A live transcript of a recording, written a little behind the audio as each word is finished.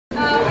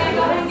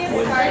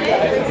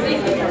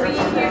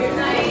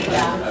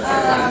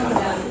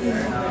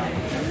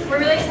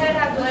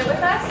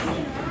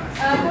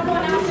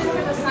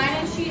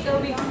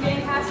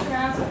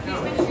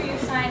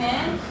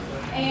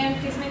and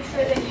please make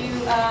sure that you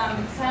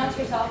silence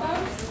your cell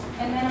phones.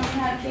 And then I'm going to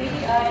have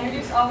Katie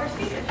introduce all of our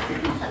speakers.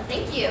 Awesome,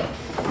 thank you.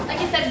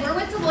 Like I said, we're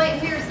with Deloitte,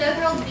 and we are so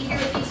thrilled to be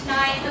here with you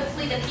tonight.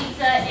 Hopefully the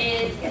pizza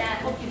is going to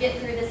help you get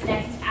through this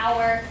next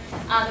hour.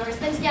 We're going to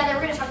spend together.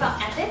 We're going to talk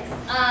about ethics.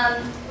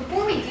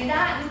 Before we do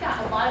that, we've got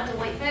a lot of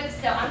Deloitte folks,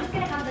 so I'm just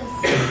going to have them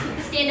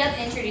stand up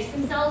and introduce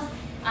themselves.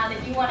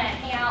 If you want to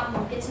hang out,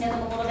 we'll get to know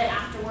them a little bit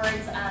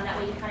afterwards. That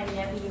way you kind of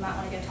know who you might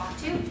want to go talk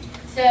to.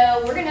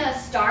 So we're going to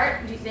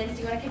start. Vince,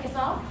 do you want to kick us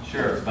off?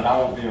 Sure, but I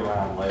won't be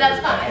around later.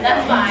 That's fine,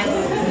 that's fine.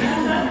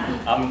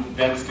 I'm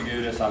Vince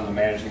DeGudis. I'm the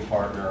managing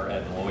partner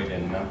at Deloitte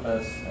in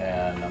Memphis,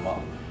 and I'm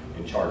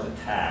in charge of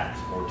tax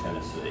for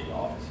Tennessee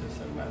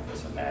offices in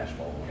Memphis and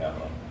Nashville. We have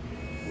a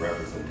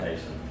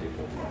representation of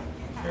people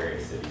from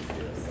various cities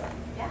here. So.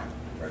 Yeah.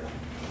 Great.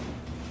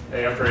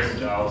 Hey, I'm Grayson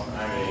Giles.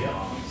 I'm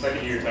a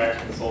second-year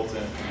tax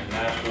consultant in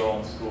Nashville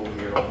and school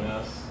here at Ole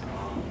Miss.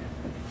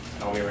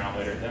 I'll be around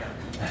later at dinner.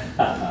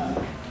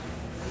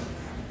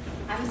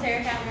 I'm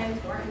Sarah Catherine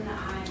Thornton.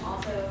 I'm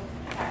also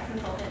a tax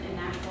consultant in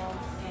Nashville,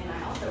 and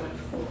I also went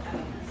to school at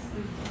Ole Miss.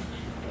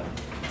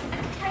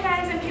 Hi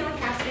guys, I'm Kayla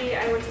Cassidy.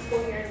 I went to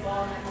school here as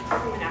well, and I'm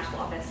from the Nashville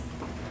office.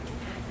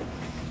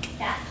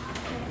 Yeah.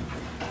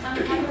 I'm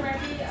Heather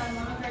Recky. I'm a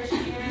first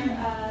year in the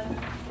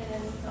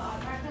law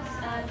practice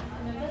at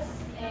Memphis,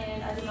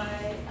 and I did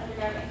my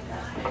undergrad and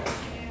bachelor's.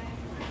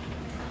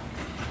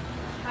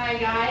 Hi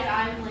guys,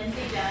 I'm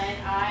Lindsay Dunn.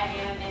 I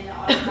am in the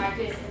audit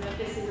practice in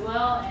Memphis as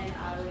well, and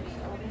I went to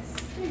Ole Miss.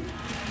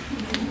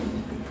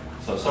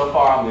 So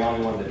far I'm the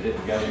only one that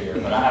didn't go here,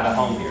 but I have a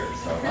home here.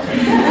 So.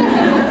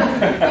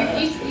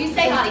 you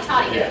say hotty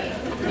toddy, don't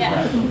you? Yeah.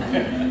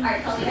 All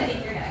right, Colleen, I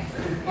think you're next.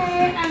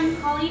 Hey, I'm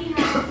Colleen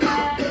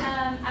Haslett.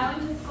 I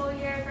went to school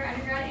here for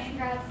undergrad and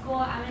grad school.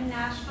 I'm in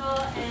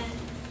Nashville, and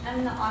I'm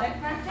in the audit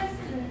practice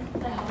in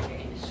the healthcare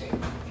industry.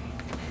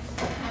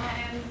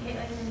 I am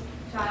Caitlin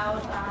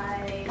Giles.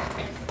 I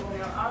went to school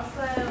here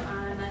also.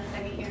 I'm a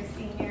second-year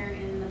senior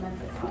in the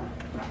Memphis audit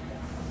practice.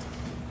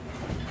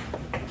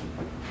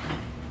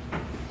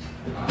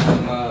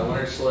 I'm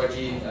Leonard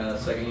Schlecki,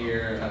 second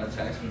year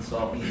tax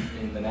consultant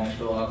in the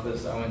Nashville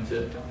office. I went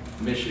to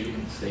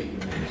Michigan State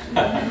University.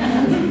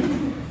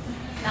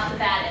 Not the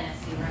bad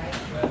NSC, right?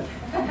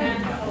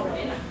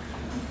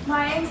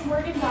 My name's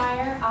Morgan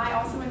Dyer. I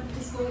also went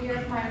to school here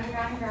for my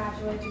undergrad and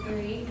graduate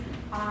degree.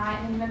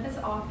 I'm in the Memphis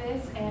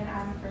office, and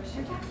I'm a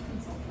first-year tax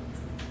consultant.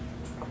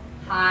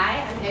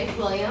 Hi, I'm Paige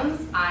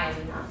Williams. I'm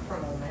not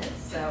from Ole Miss,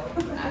 so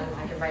I'm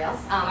like everybody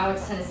else. I went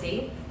to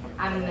Tennessee.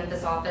 I'm in the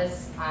Memphis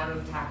office.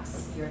 I'm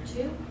tax year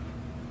 2.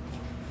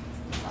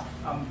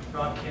 I'm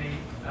Rob Kinney,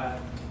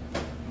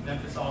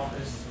 Memphis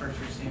office, first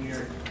year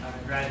senior,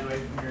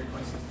 graduated from here in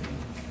 2016.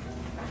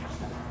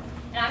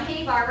 And I'm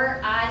Katie Barber.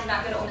 I did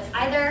not go to Ole Miss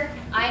either.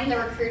 I'm the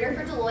recruiter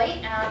for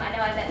Deloitte. I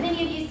know I've met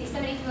many of you, see so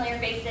many familiar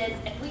faces.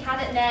 If we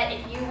haven't met,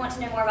 if you want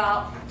to know more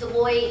about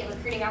Deloitte and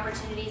recruiting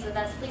opportunities with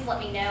us, please let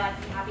me know. I'd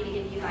be happy to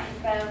give you my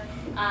info.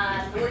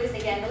 We're just,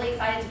 again, really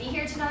excited to be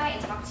here tonight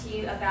and talk to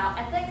you about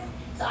ethics.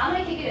 So I'm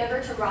going to kick it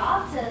over to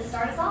Rob to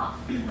start us off.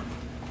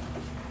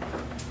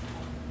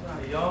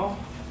 Howdy, y'all.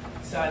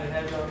 Excited to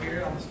have y'all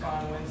here on this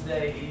fine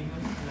Wednesday evening.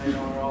 I know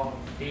y'all are all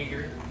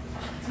eager.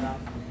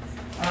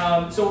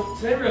 So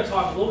today we're going to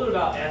talk a little bit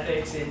about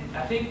ethics, and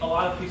I think a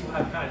lot of people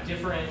have kind of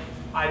different,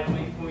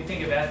 when we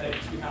think of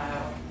ethics, we kind of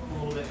have a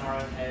little bit in our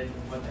own head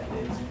what that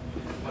is and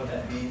what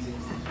that means. And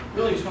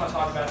really just want to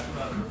talk about it from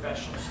a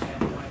professional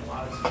standpoint. A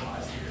lot of this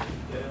applies to your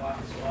daily life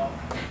as well.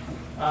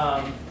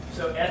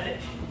 So ethic.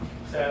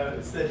 So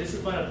it's the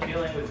discipline of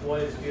dealing with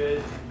what is good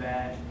and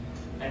bad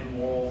and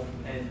moral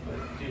and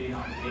duty and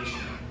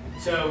obligation.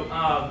 So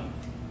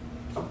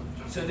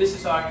this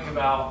is talking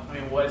about,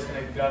 what is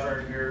going to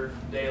govern your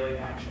daily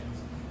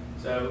actions.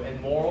 So, and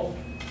moral,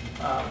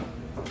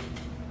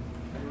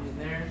 everything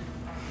there.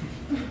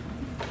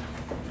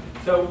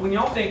 So when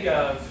y'all think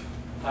of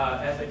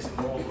ethics and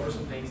morals, what are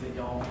some things that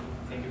y'all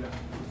think about?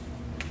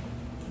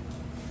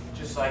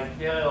 Just like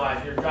daily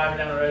life, you're driving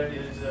down the road,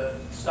 there's a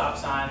stop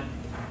sign.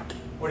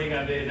 What are you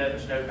going to do to know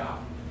there's no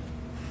cop?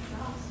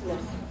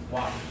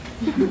 Walk.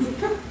 That's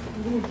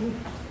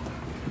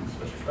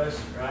what you're supposed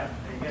to, right?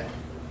 There you go.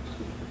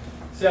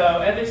 So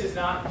ethics is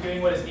not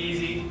doing what is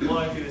easy,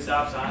 blowing through the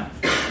stop sign.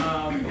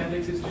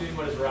 Ethics is doing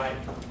what is right.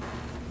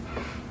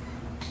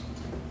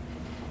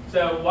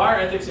 So why are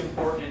ethics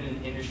important in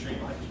an industry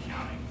like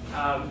accounting?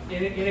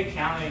 In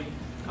accounting,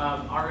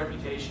 our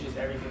reputation is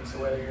everything. So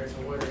whether you're a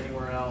lawyer or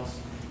anywhere else,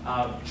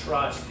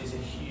 trust is a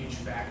huge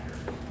factor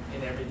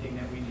in everything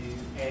that we do.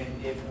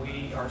 And if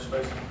we are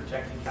supposed to be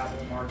protecting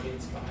capital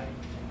markets by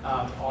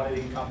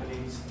auditing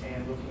companies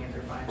and looking at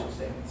their financial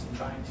statements and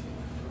trying to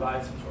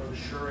provide some sort of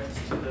assurance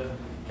to the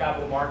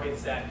capital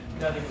markets that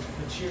nothing is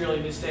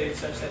materially misstated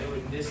such that it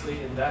would mislead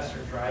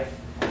investors, right?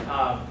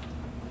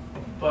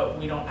 But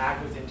we don't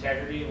act with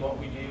integrity in what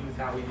we do, with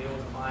how we deal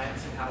with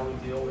clients and how we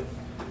deal with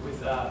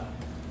the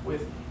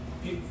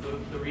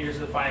readers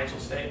of the financial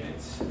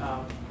statements.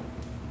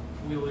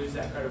 We lose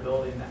that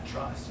credibility and that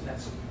trust, and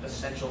that's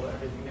essential to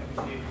everything that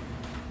we do.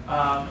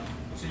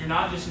 So you're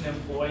not just an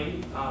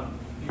employee,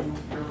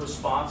 you're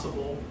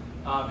responsible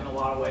in a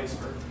lot of ways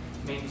for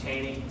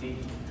maintaining the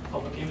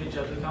public image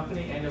of the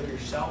company and of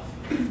yourself.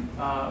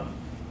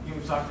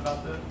 We've talked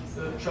about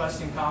the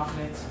trust and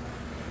confidence.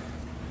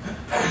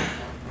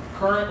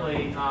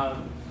 Currently,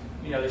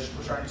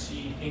 we're starting to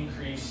see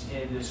increase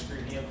in the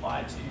scrutiny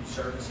applied to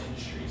service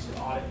industries, and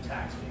audit and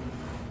tax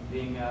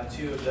being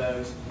two of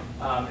those.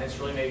 It's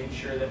really making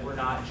sure that we're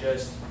not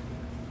just,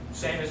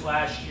 same as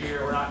last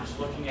year, we're not just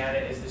looking at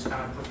it as this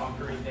kind of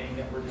perfunctory thing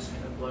that we're just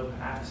going to blow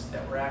past,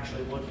 that we're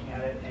actually looking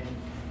at it and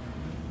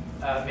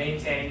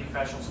maintaining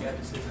professional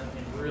skepticism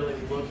and really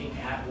looking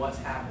at what's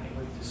happening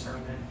with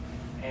discernment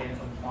and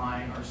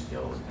applying our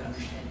skills and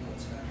understanding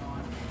what's going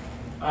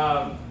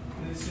on.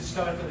 This is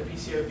coming from the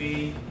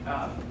PCOB,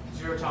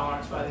 zero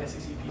tolerance by the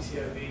SEC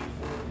PCOB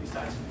for these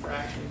types of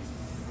infractions.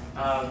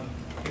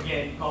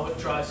 Again, public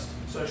trust,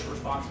 social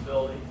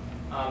responsibility.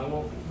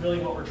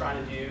 What we're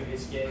trying to do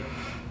is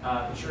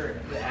ensure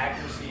the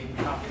accuracy and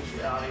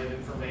confidentiality of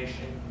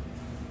information.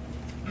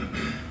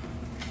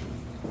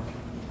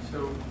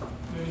 So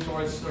moving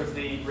towards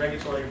the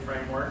regulatory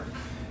framework.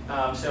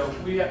 So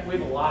we have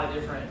a lot of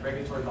different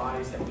regulatory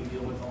bodies that we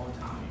deal with all the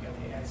time. You got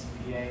the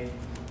NCPA,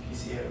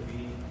 PCOB,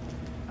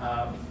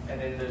 and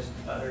then there's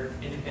other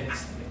independent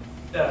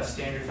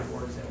standards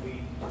boards that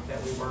we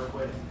work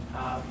with.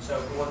 So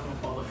if we're working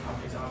with public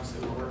companies,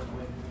 obviously we're working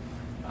with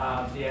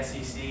the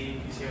SEC,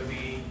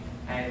 PCOB,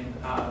 and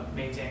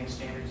maintaining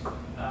standards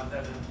that have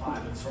been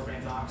applied with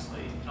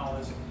Sarbanes-Oxley and all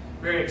those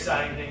very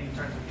exciting things in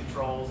terms of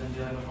controls and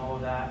dealing with all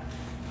of that.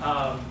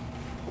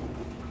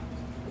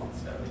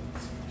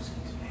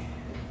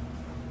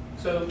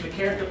 So the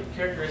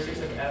characteristics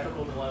of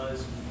ethical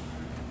dilemmas.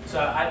 So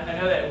I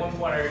know that at one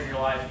point in your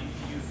life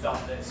you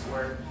felt this,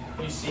 where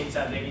you've seen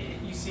something,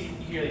 you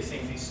hear these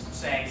things, these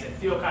sayings that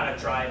feel kind of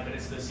trite, but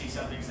it's the see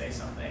something, say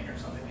something, or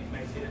something that you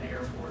may see in an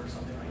airport or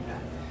something like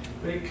that.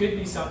 But it could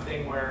be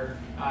something where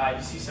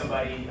you see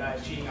somebody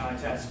cheating on a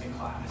test in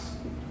class,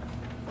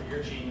 or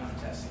you're cheating on a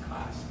test in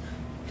class.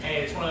 And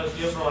it's one of those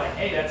deals where like,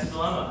 hey, that's a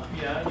dilemma.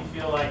 You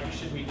feel like you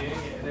shouldn't be doing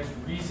it, and there's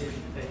a reason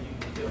that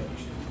you feel like you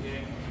shouldn't be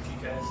doing it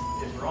because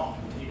it's wrong.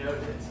 You know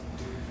it is.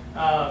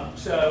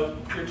 So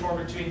you're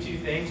torn between two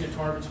things. You're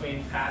torn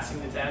between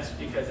passing the test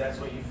because that's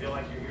what you feel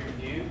like you're here to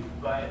do,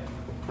 but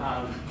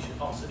you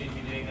should also need to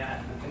be doing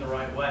that in the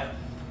right way.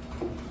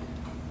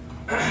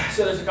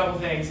 So there's a couple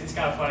things. It's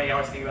kind of funny. I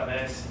always think about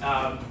this.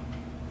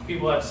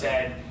 People have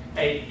said,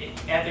 hey,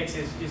 ethics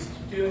is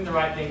doing the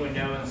right thing when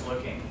no one's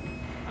looking.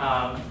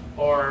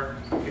 Or,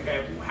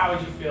 okay, how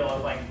would you feel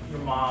if like your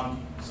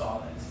mom saw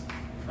this?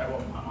 Like,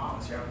 well, my mom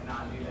was here, I would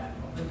not do that.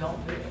 Well, then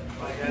don't do it.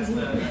 Like that's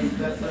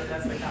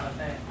the kind of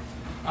thing.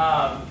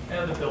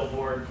 The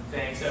billboard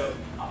thing. So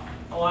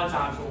a lot of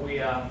times what we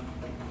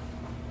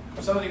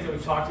some of the things that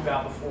we've talked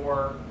about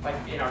before, like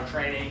in our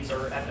trainings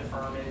or at the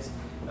firm, is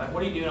like,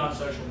 what are you doing on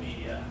social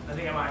media? I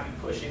think I might be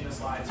pushing the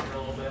slides here a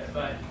little bit,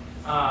 but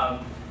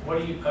what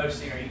are you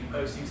posting? Are you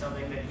posting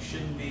something that you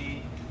shouldn't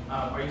be?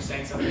 Are you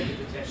saying something that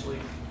could potentially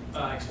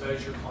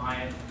expose your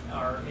client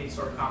or any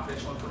sort of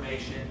confidential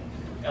information?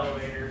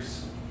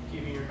 Elevators,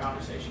 keeping your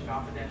conversation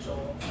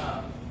confidential,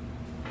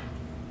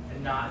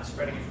 and not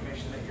spreading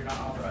information that you're not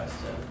authorized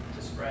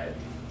to spread.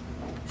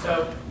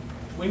 So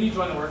when you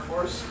join the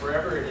workforce,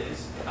 wherever it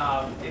is,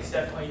 it's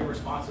definitely your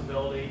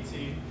responsibility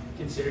to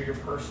consider your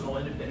personal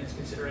independence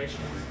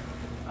considerations.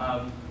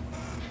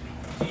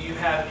 Do you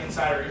have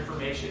insider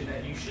information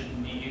that you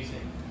shouldn't be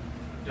using?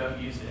 Don't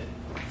use it.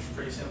 It's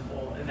pretty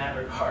simple in that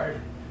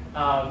regard.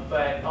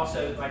 But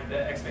also like the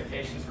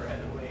expectations for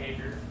ethical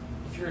behavior.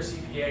 If you're a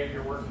CPA or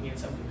you're working in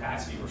some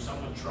capacity where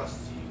someone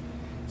trusts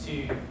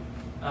you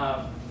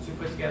to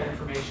put together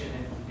information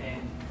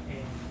and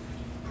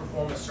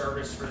perform a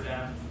service for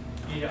them,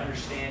 you need to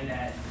understand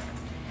that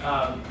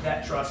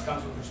that trust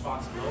comes with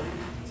responsibility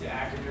to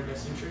act in their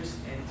best interest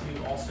and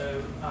to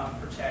also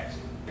protect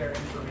their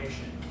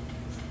information.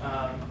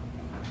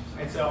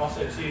 And so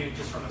also too,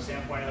 just from the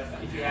standpoint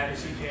of if you have your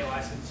CPA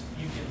license,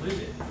 you can lose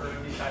it for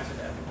these types of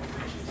ethical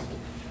breaches.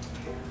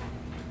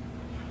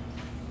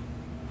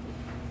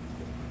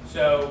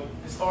 So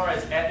as far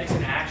as ethics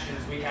and actions,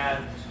 we have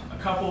a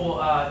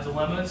couple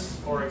dilemmas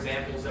or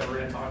examples that we're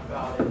going to talk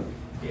about, and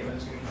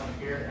Gavin's going to come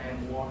here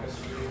and walk us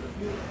through a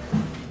few of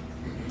them.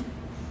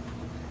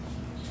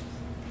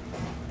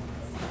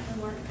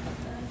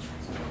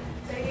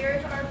 So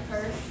here's our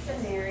first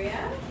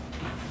scenario.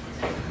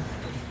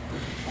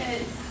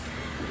 It's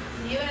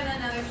you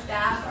and another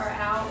staff are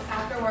out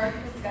after work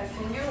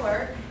discussing your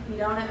work. You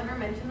don't ever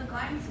mention the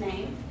client's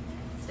name.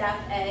 Staff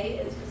A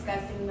is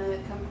discussing the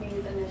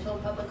company's initial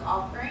public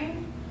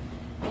offering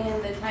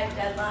and the tight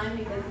deadline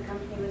because the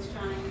company was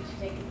trying to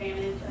take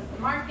advantage of the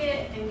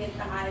market and get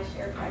the highest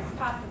share price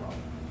possible.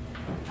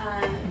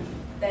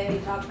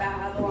 They talk about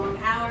how the long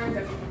hours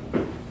are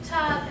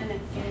tough and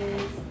it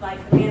seems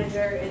like the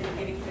manager isn't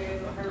getting through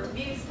her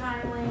reviews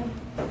timely.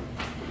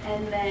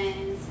 And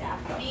then staff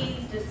B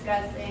is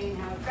discussing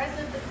how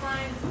aggressive the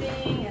client's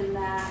being and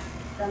that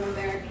some of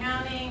their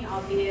accounting,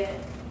 albeit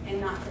in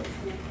not so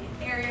significant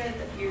areas,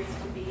 appears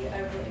to be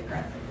overly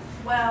aggressive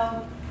as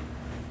well.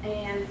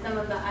 and some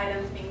of the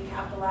items being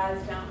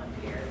capitalized don't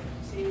appear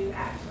to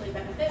actually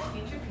benefit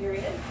future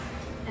periods.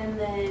 And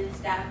then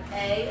staff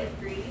A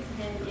agrees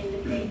and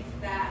indicates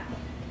that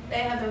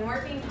they have been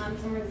working on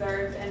some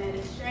reserves, and it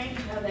is strange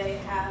how they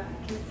have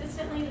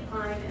consistently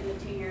declined in the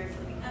 2 years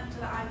leading up to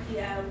the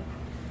IPO,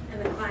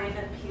 and the client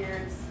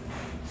appears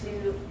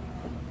to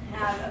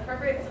have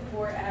appropriate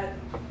support as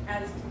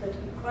to the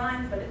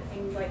declines, but it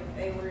seems like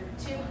they were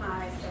too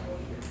high several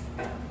years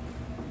ago.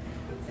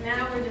 So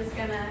now we're just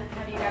gonna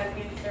have you guys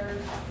answer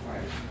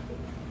or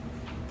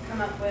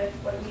come up with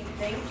what you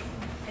think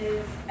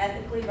is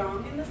ethically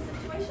wrong in this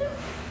situation.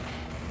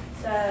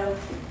 So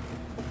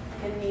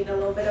you need a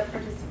little bit of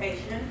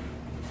participation.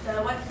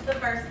 So what's the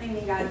first thing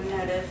you guys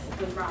noticed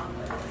was wrong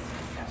with this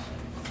discussion?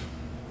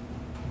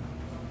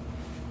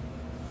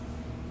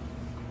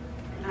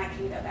 And I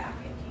can go back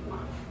if you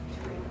want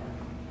to read it.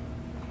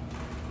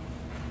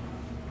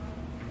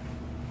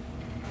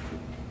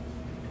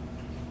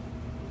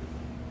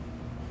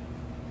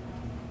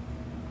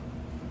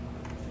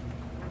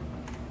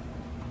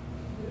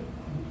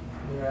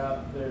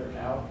 They're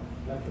out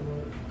after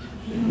work.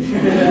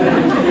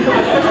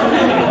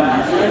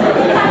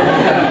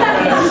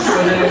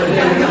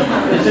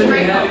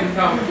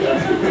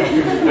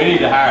 We need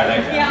to hire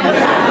that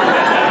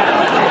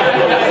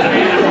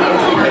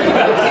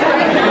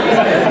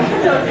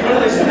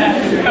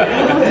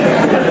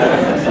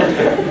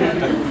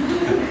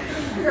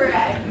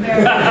Correct.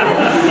 It's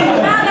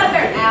not that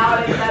they're out,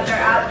 it's that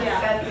they're out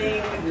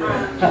discussing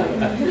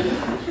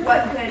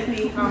what could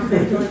be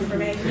confidential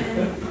information.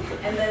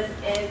 And this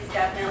is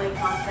definitely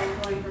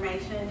confidential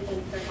information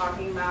since they're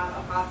talking about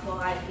a possible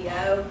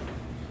IPO,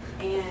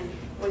 and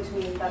which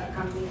means that the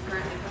company is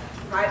currently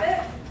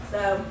private.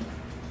 So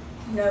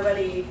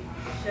nobody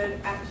should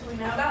actually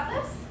know about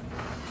this.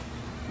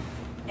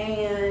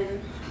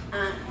 And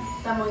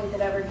someone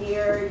could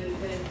overhear. You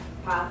could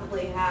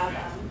possibly have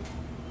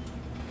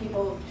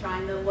people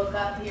trying to look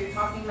up who you're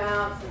talking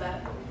about so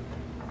that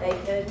they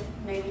could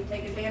maybe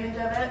take advantage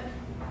of it.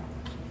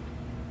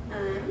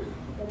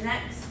 The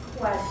next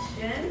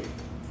question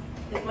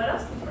is what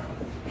else is wrong?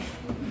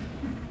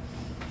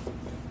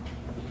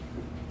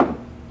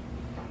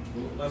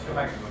 Let's go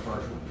back to the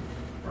first one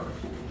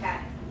first. Okay.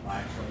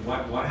 Right, so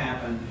what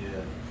happened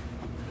if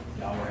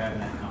y'all were having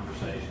that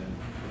conversation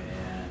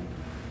and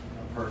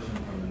a person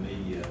from the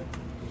media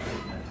was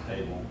sitting at the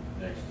table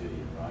next to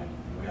you, right?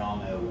 And we all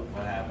know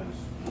what happens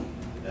in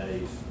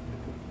today's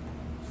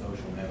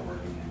social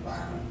networking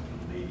environment,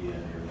 the media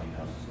and everything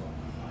else that's going on,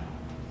 right?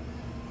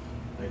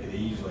 They could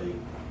easily,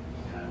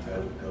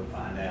 go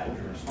find out. If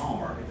you're in a small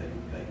market, they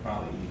could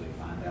probably easily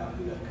find out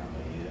who that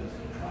company is,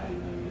 right?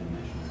 Even though you didn't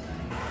mention the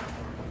name.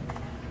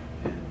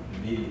 And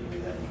immediately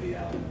that would be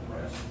out in the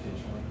press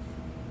potentially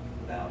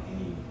without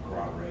any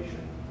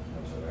corroboration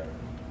whatsoever,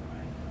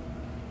 right?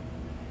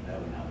 That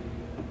would not be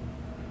good.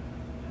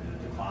 And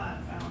if the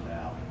client found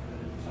out that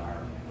it was our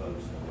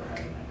folks that were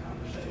having that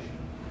conversation,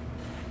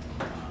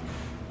 it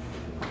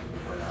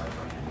would hurt our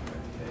brand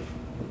reputation.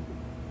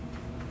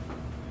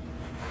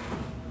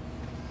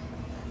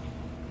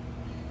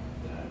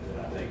 Did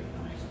I take, I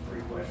mean, some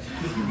 3 questions?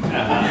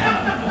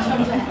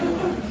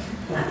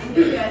 I think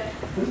you're good.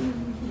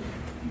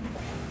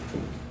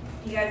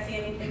 You guys see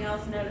anything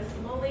else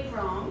noticeably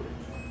wrong?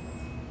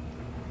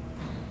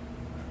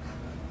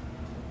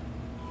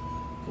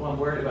 Well, I'm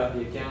worried about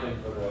the accounting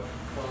for the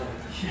client.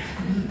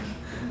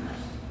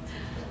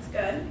 That's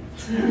good.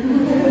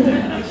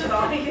 We should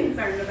all be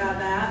concerned about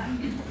that.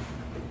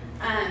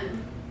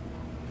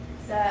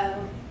 So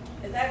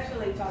it's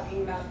actually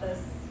talking about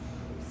this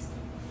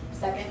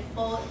second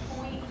bullet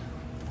point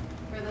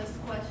for this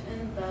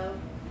question, though,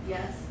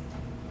 yes,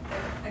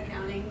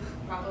 accounting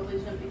probably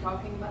shouldn't be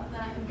talking about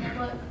that in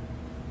public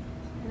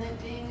and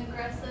it being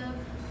aggressive.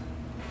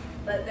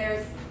 But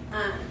there's,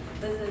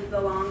 this is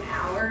the long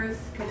hours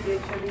could be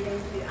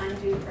attributing to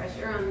undue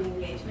pressure on the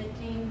engagement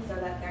team so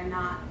that they're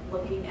not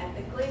looking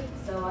ethically.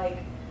 So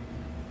like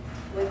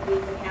with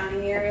these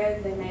accounting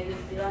areas, they may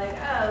just be like,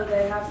 oh,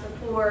 they have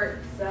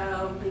support,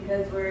 so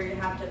because we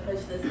have to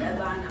push this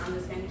deadline, I'm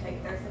just going to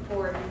take their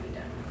support and be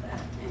done with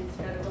that,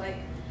 instead of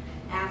like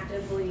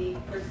actively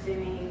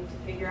pursuing to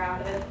figure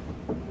out if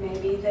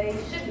maybe they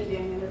should be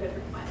doing it a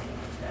different way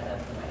instead of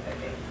the way they're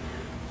doing it.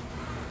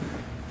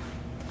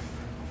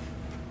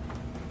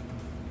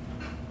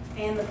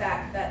 And the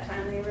fact that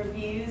timely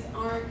reviews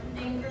aren't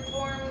being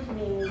performed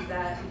means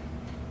that,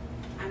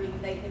 I mean,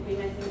 they could be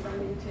missing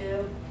something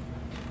too.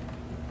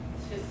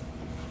 It's just.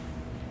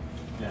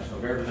 Yeah, so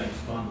if everything's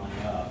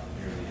funneling up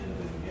near the end of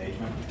the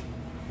engagement,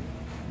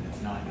 and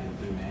it's not getting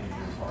through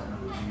manager and partner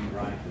review,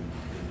 right, then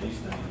these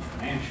things,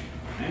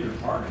 manager and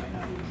partner may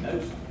not even know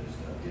some of this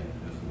stuff yet,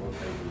 because the work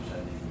papers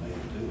haven't even made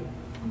it to them.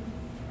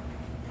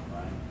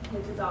 Right?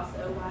 Which is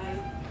also why,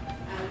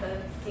 as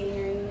a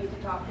senior, you need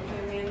to talk with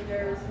your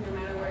managers, no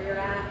matter where you're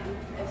at. And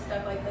if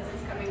stuff like this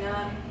is coming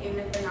up, even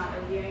if they're not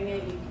reviewing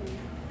it, you can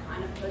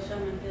kind of push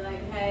them and be like,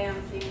 hey, I'm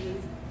seeing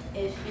these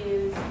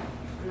issues.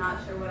 I'm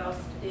not sure what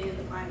else to do.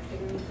 The client's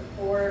giving me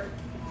support,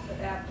 but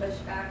they have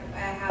pushback if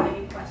I have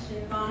any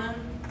questions on them.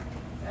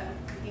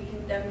 You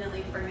can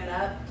definitely bring it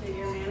up to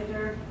your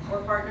manager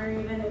or partner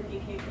even if you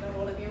can't get a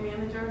hold of your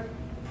manager.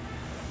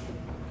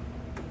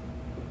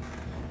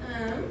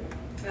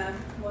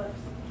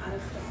 Whoops, I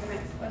just took the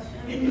next question.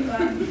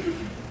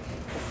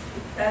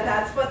 So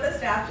that's what the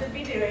staff should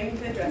be doing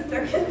to address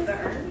their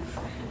concerns.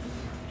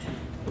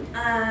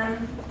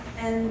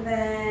 And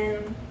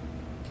then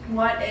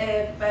what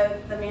if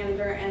both the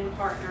manager and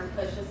partner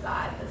push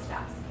aside the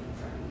staff's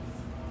concerns?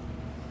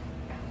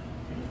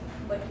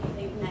 What do you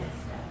think next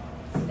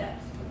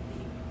steps would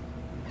be?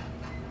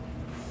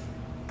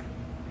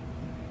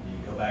 You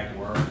go back to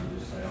work and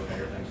just say, okay,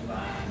 everything's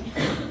fine.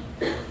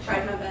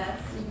 Tried my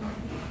best.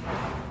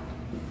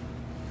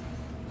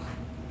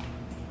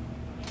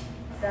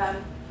 So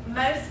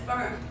most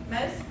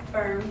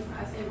firms,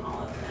 I assume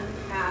all of them,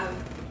 have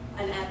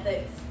an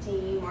ethics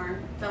team or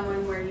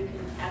someone where you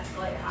can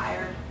escalate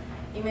higher.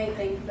 You may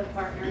think the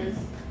partner is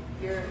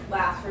your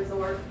last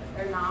resort, but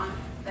they're not.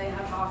 They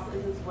have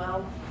bosses as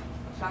well,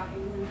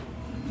 shockingly.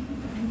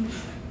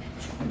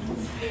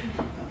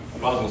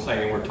 Well, I was going to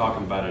say, we're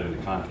talking about it in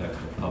the context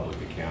of public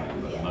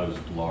accounting, but most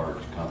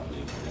large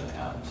companies are going to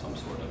have some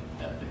sort of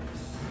ethics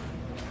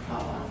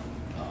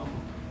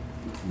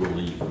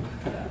relief. So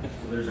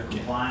there's a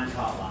compliance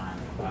hotline.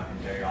 I can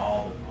tell you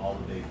all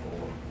the big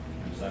four,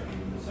 and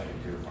even the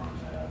second tier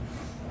firms have.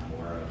 I'm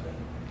aware of it.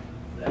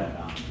 That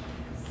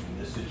in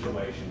this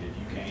situation, if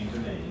you came to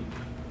me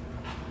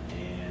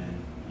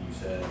and you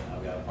said,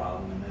 I've got a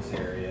problem in this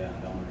area, I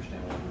don't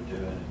understand what we're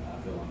doing,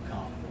 I feel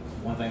uncomfortable.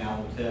 One thing I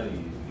will tell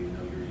you, even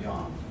though you're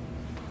young,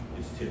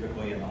 is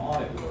typically in the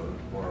audit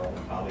world,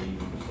 probably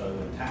even so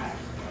in tax,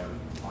 our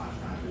clients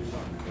trying to do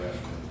something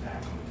aggressive with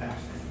tax from the tax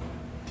standpoint.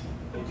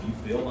 If you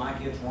feel like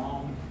it's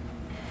wrong,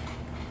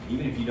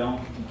 even if you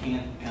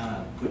can't kind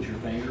of put your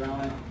finger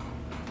on it,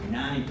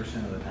 90%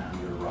 of the time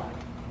you're right.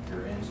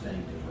 Your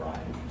instinct is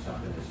right.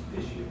 Something is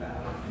fishy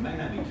about it. It may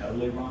not be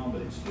totally wrong,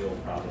 but it's still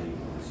probably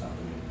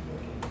something you can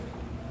look into.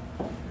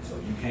 And so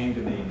you came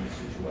to me in this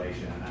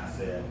situation and I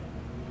said,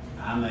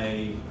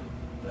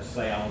 let's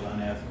say I was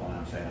unethical, and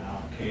I'm saying, I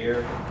don't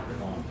care, they're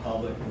going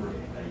public, we're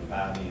going to pay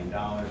 $5 million,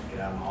 get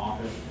out of my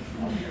office.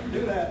 I would never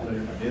do that, but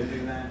if I did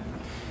do that,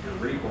 your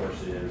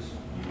recourse is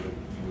you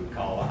would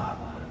call a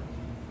hotline,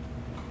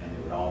 and it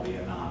would all be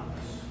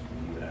anonymous.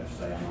 You would have to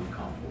say, I'm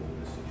uncomfortable with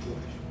this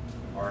situation.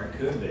 Or it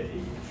could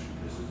be,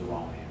 this is the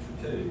wrong answer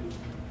too,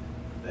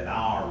 that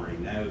I already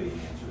know the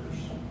answers,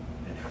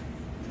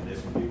 and this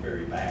would be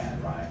very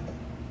bad, right?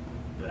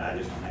 But I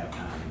just don't have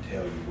time to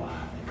tell you why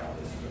I think all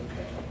this is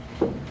okay.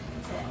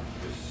 So I'm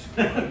just,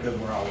 because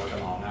we're all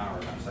working long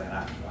hours, I'm saying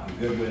I'm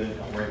good with it,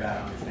 don't worry about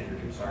it, I understand your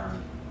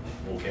concern,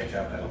 we'll catch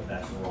up,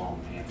 that's the wrong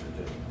answer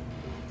too.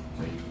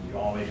 So you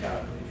always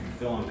got to, if you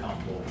feel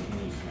uncomfortable in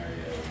any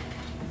scenario,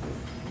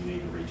 you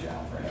need to reach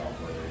out for help,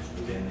 whether it's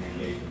within the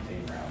engagement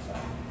team or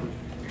outside.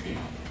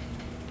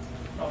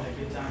 Probably a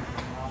good time for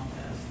the mom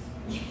test.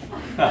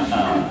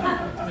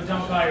 But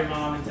don't call your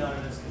mom and tell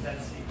her this, because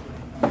that's secret.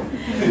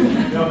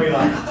 They'll be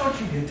like, I thought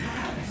you did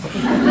tax.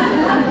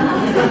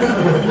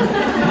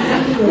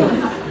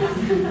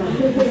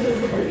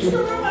 Are you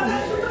still on my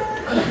tax return?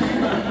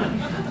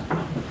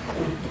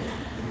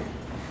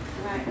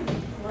 Right.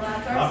 Well,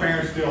 that's our My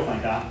parents still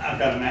think I've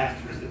got a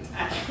master's in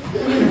tax.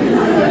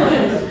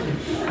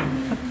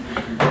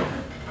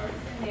 Our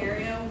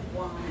scenario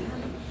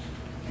 1.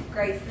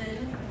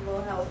 Grayson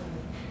will help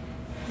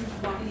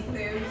walk you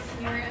through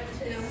scenario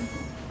 2.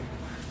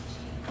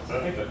 So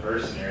I think the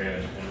first scenario,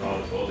 and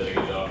Rob as well did a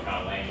good job kind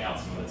of laying out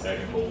some of the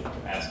technical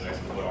aspects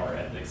of what are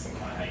ethics and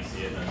kind of how you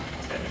see it in a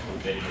technical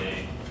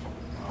day-to-day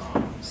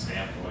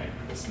standpoint.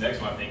 This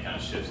next one I think kind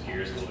of shifts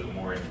gears a little bit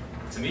more, and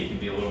to me can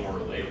be a little more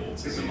relatable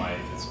to somebody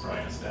that's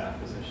probably in a staff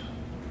position.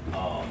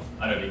 I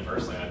know me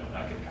personally,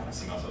 I can kind of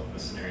see myself in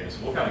this scenario,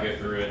 so we'll kind of go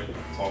through it,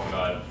 talk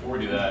about it. Before we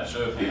do that,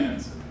 show of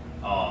hands.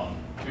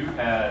 Who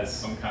has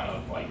some kind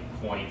of like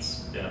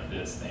points,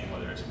 benefits thing,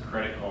 whether it's a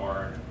credit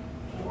card,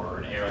 or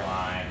an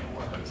airline,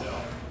 or a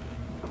hotel?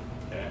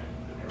 Okay,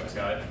 everybody's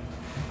got it?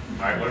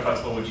 All right, what if I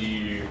told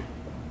you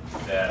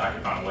that I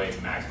could find a way to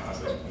maximize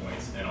those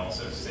points and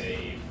also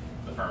save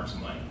the firm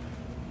some money?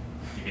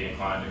 You'd be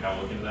inclined to kind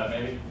of look into that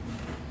maybe?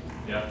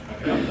 Yeah,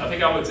 okay, I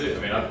think I would too. I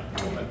mean,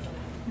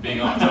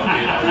 being honest, I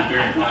would be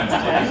very inclined to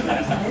look into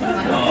that.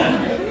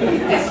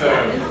 So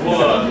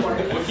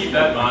we'll keep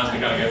that in mind as we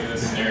kind of go through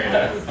this scenario.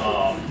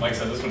 Like I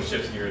said, this one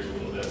shifts gears a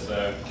little bit,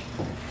 so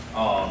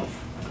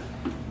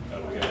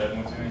we got that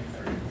one to me?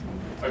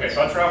 Okay,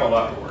 so I travel a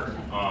lot for work.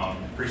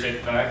 Appreciate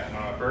the fact,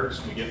 one of my perks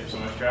we get for so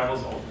much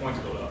travels, all the points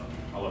go up.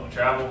 I love to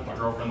travel, my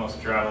girlfriend loves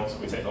to travel, so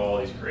we take all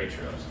these great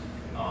trips.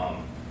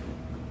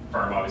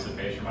 Firm obviously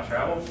pays for my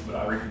travel, but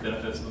I reap the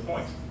benefits of the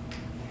points.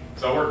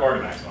 So I work hard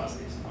to maximize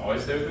these. I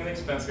always stay within the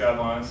expense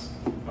guidelines,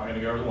 I'm not going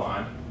to go over the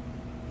line.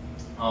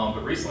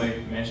 But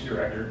recently, managing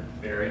director,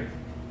 Barry,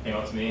 came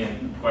up to me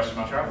and questioned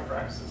my travel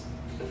practices.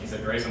 He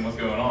said, Grayson, what's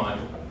going on?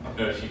 I've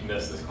noticed you've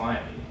missed this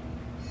client meeting.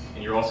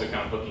 And you're also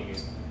kind of booking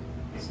these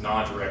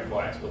non-direct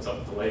flights. What's up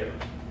with the labor?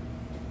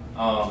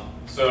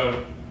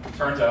 So it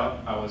turns out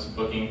I was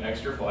booking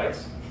extra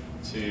flights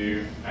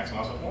to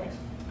maximize my points,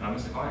 and I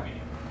missed the client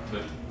meeting.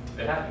 But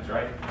it happens,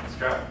 right? It's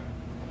travel.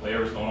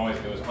 Layovers don't always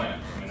go as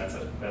planned. I mean, that's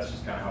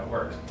just kind of how it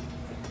works.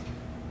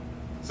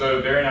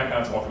 So Barry and I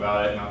kind of talked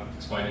about it, and I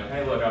explained to him,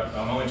 hey, look,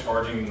 I'm only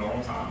charging the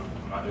normal time.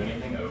 I'm not doing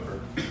anything over.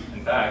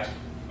 In fact,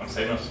 I'm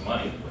saving up some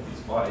money with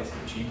these flights.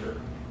 They're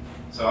cheaper.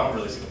 So I don't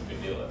really see what the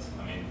big deal is.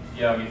 I mean,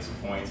 yeah, I get some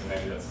points, and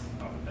maybe that's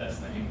not the best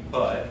thing,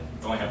 but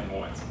it's only having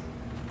points.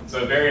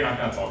 So Barry and I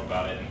kind of talked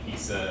about it, and he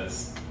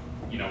says,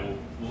 you know,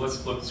 well, let's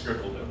flip the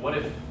script a little bit. What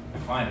if the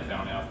client had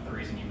found out that the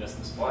reason you missed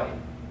this flight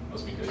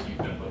was because you've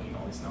been booking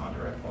all these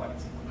non-direct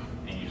flights,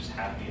 and you just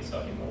happen to get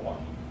stuck in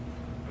Milwaukee?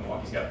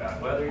 Milwaukee's got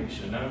bad weather, you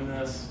should have known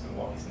this.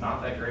 Milwaukee's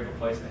not that great of a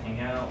place to hang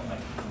out.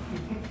 Like,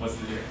 what's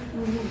the deal?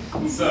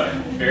 So,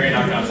 Barry and I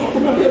kind of talked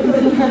about it.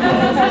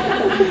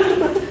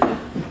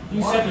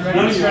 You said the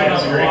record straight on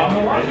the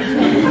wall.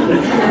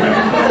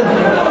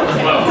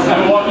 Well,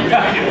 Milwaukee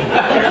got to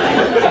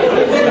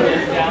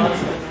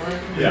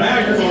Yeah. Now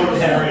you're going to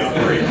carry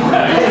on.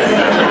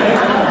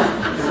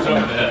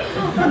 Jumping ahead.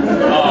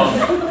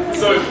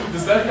 So,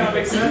 does that kind of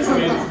make sense? I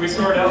mean, we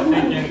started out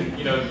thinking,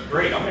 you know,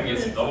 great, I'm going to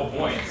get some double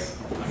points.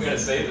 I'm going to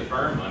save the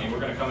firm money. We're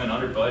going to come in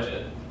under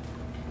budget.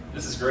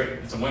 This is great.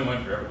 It's a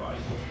win-win for everybody.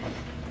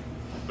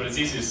 But it's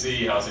easy to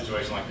see how a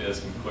situation like this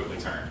can quickly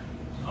turn.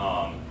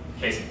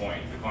 Case in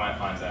point, the client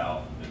finds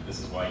out that this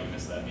is why you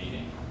missed that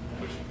meeting,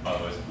 which, by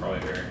the way, is probably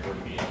a very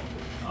important meeting.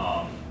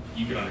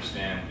 You can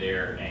understand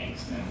their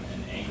angst and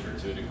anger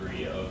to a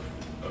degree of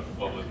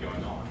what was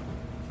going on.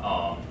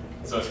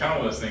 So it's kind of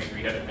one of those things where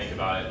you have to think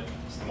about it.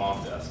 It's the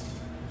mom test.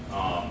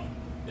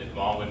 If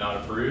mom would not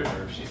approve,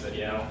 or if she said,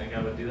 yeah, I don't think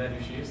I would do that in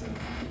your shoes, then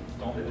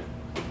don't do it.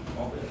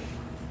 Don't do it.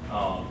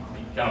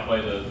 You kind of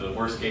play the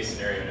worst case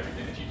scenario in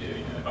everything that you do.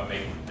 You know, if I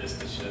make this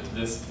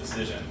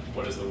decision,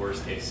 what is the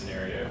worst case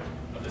scenario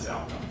of this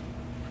outcome?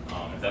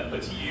 If that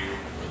puts you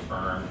or the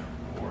firm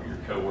or your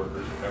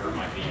coworkers, whoever it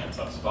might be, in a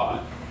tough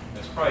spot,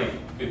 it's probably a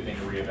good thing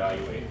to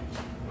reevaluate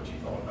what you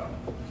thought about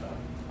it.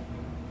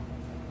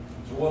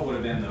 So what would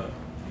have been the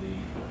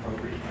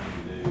appropriate thing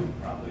to do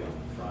probably on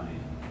the front end?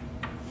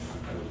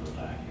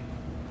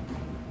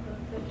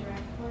 The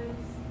direct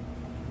points.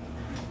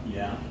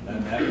 Yeah,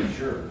 that for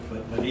sure.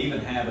 But even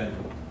having,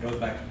 goes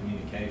back to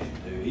communication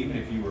too, even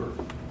if you were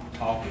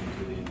talking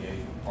to the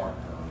engagement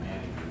partner or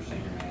manager,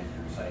 senior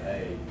manager, say,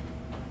 hey,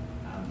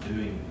 I'm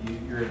doing,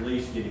 you're at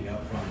least getting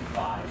upfront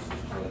advice as to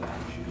whether I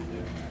should be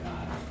doing it or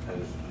not, as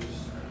opposed to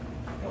just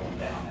going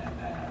down that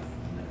path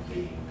and then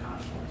being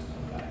consequences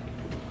of that.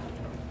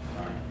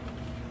 Right?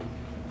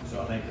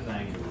 So I think the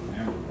thing to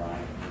remember,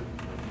 right,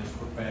 with this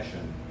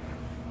profession,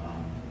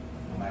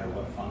 no matter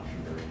what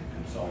function you're in,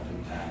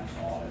 consulting, tax,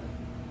 audit,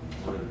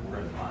 we're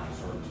in the client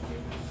service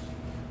business.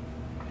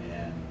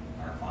 And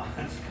our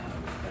clients kind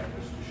of expect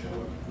us to show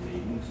up for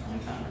meetings on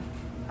time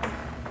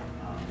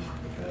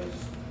because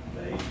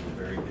they are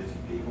very busy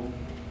people,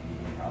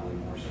 even probably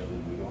more so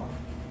than we are.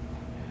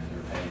 And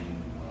they're paying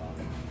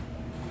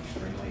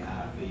extremely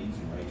high fees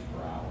and rates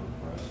per hour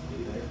for us to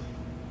be there.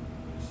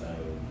 So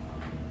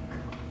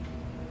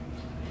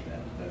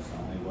that's the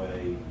only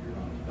way you're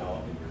going to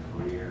develop in your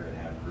career and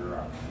have career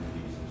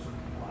opportunities is,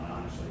 quite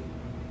honestly,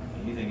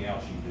 anything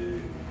else you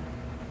do,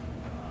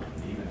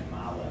 even at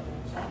my level,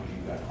 as long as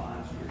you've got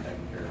clients and you're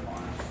taking care of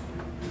clients,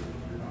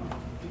 you're going to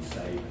be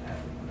safe and have a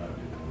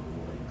productive and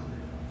rewarding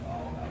career. It's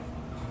all about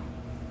clients.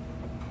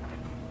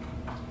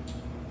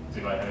 Does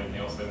anybody have anything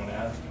else they want to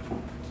add?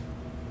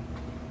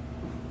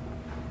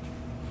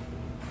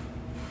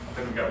 I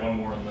think we've got one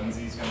more, and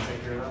Lindsay's going to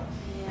take care of that.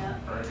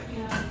 Yeah. All right.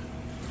 Yeah.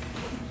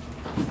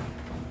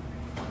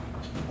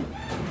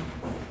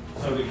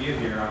 So to get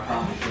here, I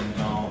probably shouldn't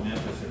have gone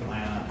Memphis,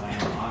 Atlanta,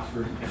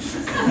 Oxford.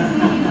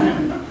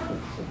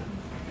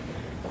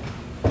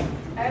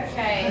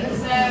 Okay,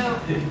 so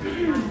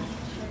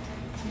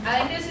I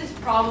think this is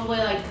probably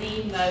like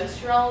the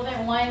most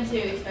relevant one to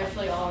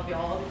especially all of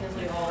y'all because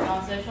we all are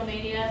on social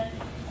media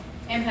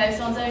and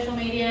post on social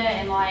media,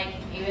 and like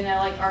even though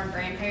like our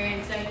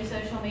grandparents don't use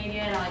social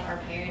media and like our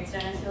parents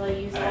don't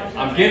necessarily use social media.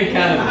 I'm getting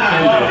kind of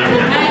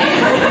offended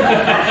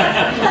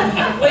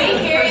We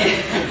carry.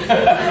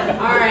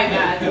 All right,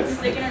 guys,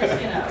 sticking our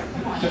skin up.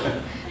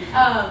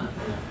 Come on.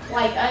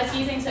 Like us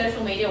using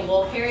social media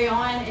will carry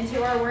on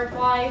into our work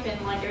life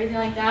and like everything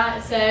like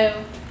that.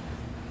 So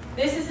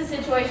this is the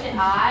situation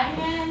I'm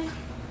in.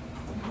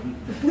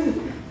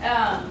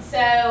 So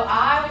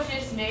I was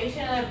just moved to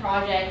another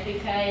project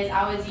because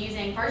I was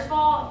using, first of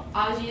all,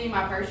 I was using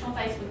my personal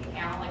Facebook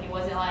account. Like it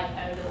wasn't like,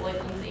 oh,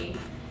 Deloitte Lindsay.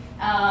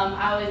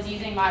 I was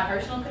using my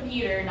personal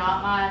computer,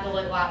 not my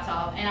Deloitte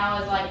laptop. And I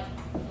was like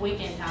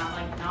weekend time,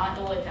 like not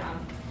Deloitte time.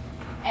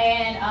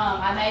 And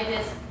I made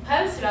this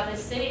post about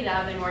this city that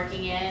I've been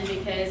working in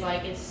because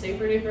like it's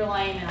super duper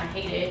lame and I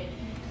hate it.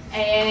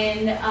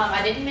 And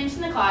I didn't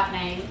mention the client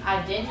name.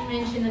 I didn't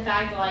mention the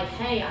fact that like,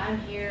 hey, I'm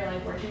here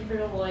like working for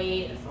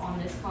Deloitte on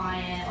this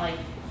client, like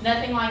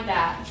nothing like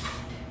that.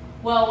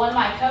 Well, one of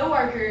my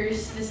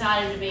coworkers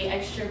decided to be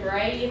extra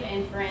brave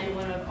and friend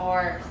one of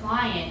our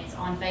clients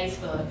on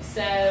Facebook.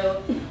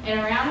 So in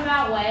a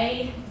roundabout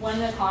way, one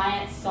of the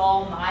clients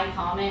saw my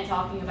comment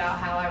talking about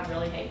how I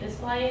really hate this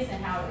place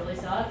and how it really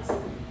sucks.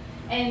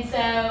 And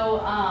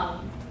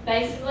so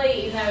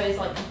basically, even though it's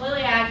like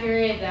completely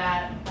accurate,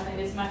 that I think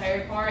this is my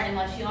favorite part,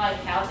 unless you like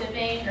cow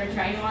tipping or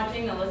train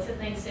watching, the list of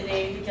things to do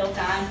to kill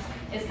time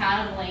is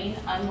kind of lean,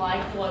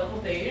 unlike the local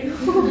food.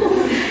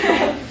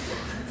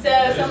 So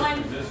someone,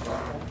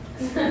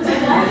 I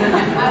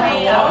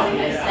mean, I wasn't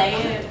gonna say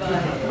it,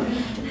 but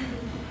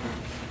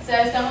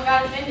so someone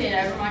got offended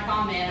over my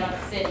comment about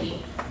the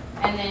city,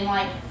 and then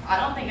like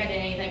I don't think I did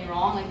anything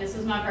wrong. Like this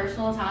was my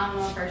personal time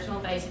on my personal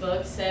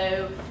Facebook.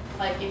 So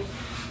like if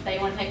they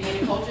want to take me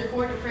to culture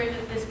court to prove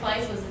that this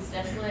place was as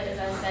desolate as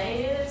I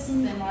say it is,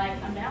 then like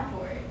I'm down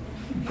for it.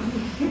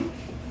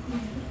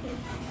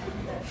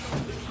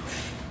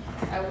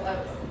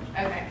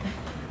 Okay.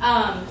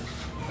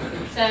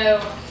 So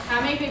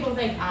how many people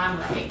think I'm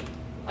right?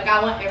 Like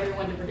I want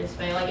everyone to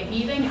participate. Like if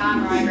you think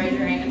I'm right, raise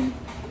your hand.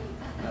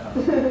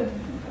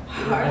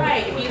 All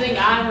right. If you think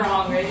I'm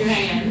wrong, raise your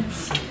hand.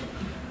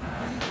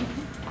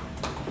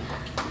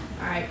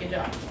 All right. Good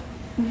job.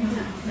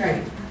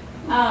 Great.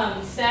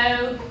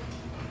 So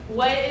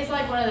what is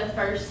like one of the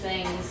first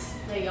things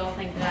that y'all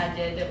think that I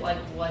did that like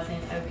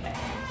wasn't okay?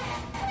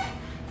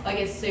 Like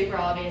it's super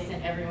obvious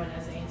and everyone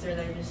knows the answer.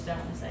 They just don't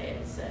want to say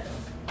it. So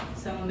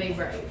someone be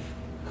brave.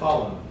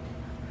 Call them.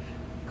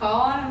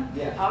 Call him?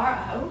 Yeah. All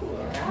right. Oh,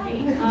 all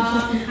right.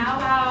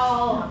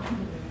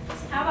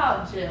 How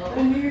about Jill?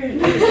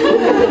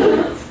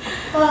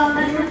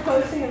 Well, you were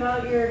posting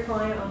about your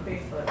client on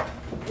Facebook.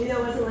 You know,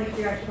 it wasn't like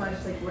your actual client,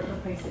 just like what the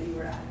place that you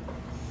were at.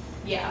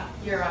 Yeah,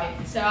 you're right.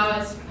 So I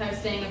was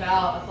posting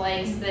about a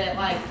place that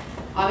like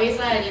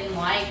obviously I didn't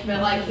like,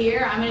 but like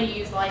here I'm gonna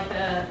use like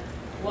the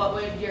what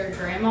would your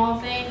grandma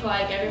think?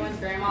 Like everyone's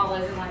grandma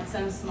lives in like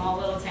some small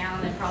little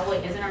town that probably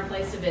isn't our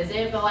place to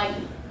visit, but like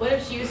what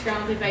if she was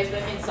scrolling through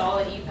Facebook and saw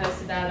that you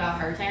posted that about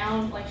her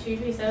town? Like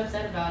she'd be so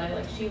upset about it.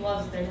 Like she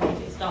loves that there's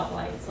only 2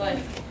 stoplights. Like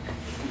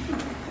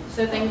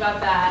so think about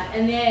that.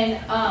 And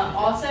then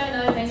also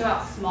another thing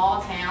about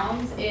small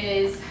towns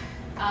is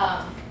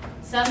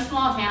some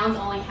small towns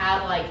only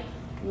have like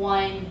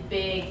one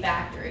big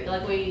factory.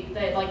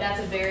 Like that's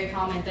a very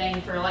common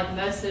thing for like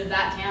most of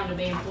that town to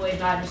be employed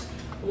by just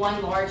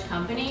one large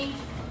company.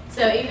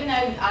 So even though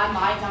I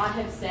might not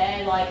have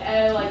said like,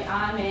 oh, like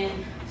I'm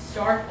in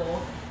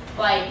Starkville,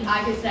 like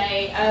I could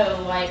say,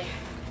 oh, like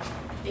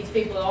these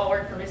people all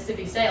work for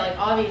Mississippi State. Like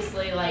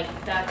obviously, like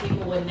that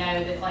people would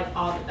know that like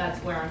that's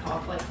where I'm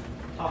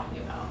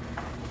talking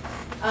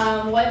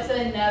about. What's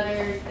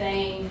another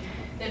thing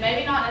that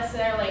maybe not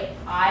necessarily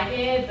I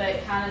did,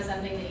 but kind of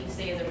something that you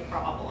see as a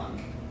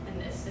problem in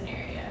this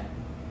scenario?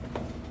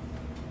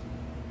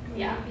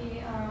 Yeah.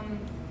 Maybe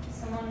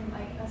someone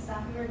like a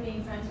staff member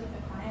being friends with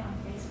a client on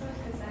Facebook,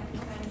 because that can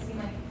kind of seem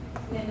like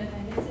an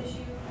independence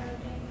issue, I would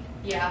think.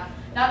 Yeah,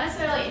 not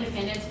necessarily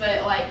independence,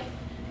 but like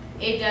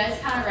it does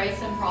kind of raise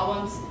some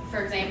problems.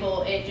 For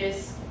example, it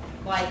just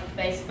like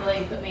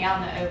basically put me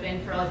out in the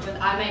open for like when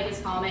I made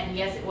this comment, and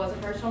yes, it was a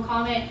personal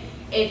comment.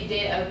 It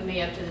did open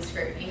me up to the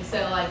scrutiny.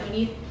 So like when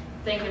you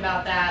think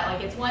about that,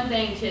 like it's one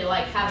thing to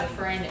like have a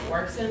friend that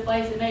works at a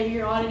place that maybe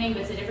you're auditing,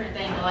 but it's a different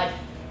thing to like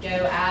go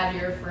add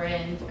your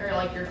friend or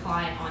like your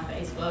client on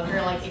Facebook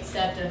or like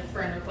accept a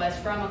friend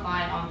request from a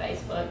client on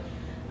Facebook.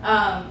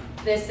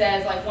 This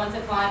says like once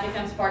a client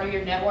becomes part of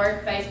your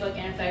network, Facebook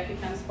in effect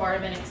becomes part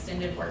of an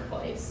extended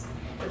workplace,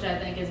 which I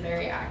think is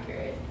very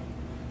accurate.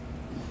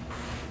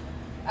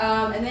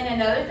 And then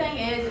another thing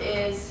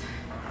is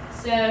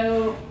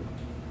so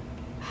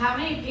how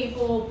many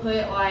people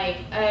put like,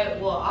 oh,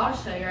 well, I'll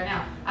show you right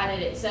now. I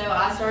did it. So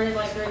I started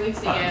like 3 weeks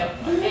ago,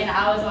 and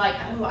I was like,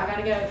 oh, I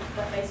gotta go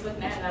let Facebook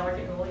know that I work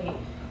at Deloitte.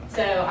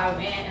 So I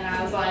went and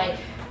I was like,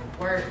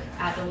 work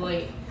at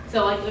Deloitte.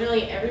 So like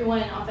literally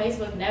everyone on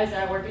Facebook knows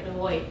that I work at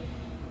Deloitte.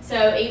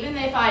 So even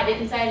if I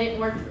didn't say I didn't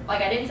work,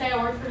 I didn't say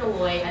I worked for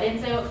Deloitte, I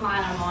didn't say what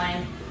client I'm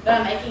on, but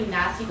I'm making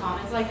nasty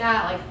comments like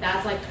that, like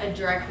that's like a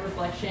direct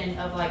reflection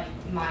of like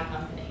my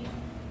company.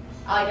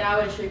 Like I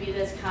would attribute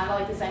this kind of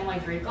like the same way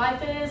Greek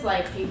life is,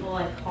 like people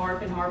like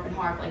harp and harp and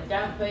harp, like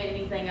don't put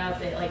anything up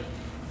that like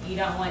you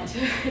don't want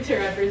to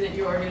represent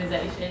your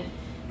organization.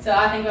 So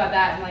I think about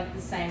that in like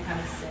the same kind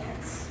of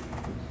sense.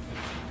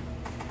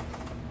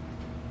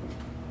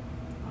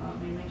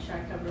 Let me make sure I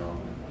covered all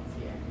my points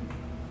here.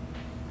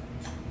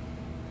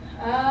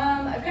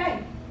 Okay.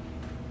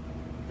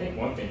 I think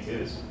one thing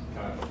too is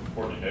kind of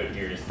important to note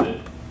here is that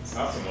it's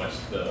not so much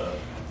the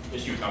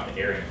issue is not the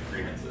airing of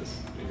grievances,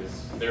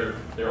 because there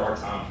are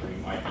times where you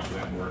might be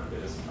doing work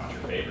that is not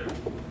your favorite.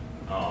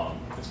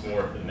 It's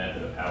more of the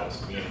method of how it's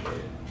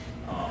communicated.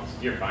 So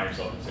if you find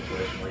yourself in a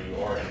situation where you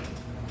are in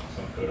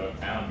some podunk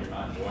town, you're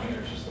not enjoying it,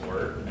 or it's just the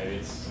work, or maybe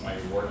it's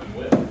somebody you're working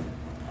with,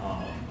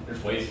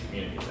 There's ways to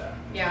communicate that.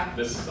 Yeah.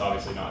 This is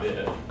obviously not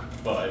it,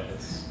 but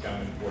it's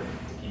kind of important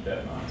to keep that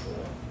in mind. So.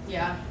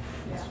 Yeah.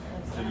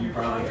 So you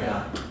probably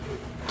got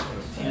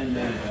 10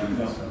 minutes and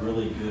felt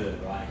really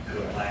good, right? You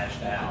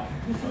lashed out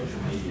on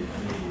social media, you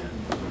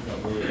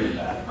felt really good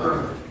about it.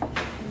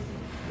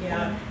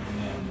 Yeah. And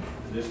then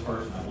this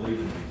person, I believe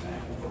in the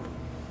example,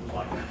 was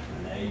like an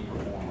A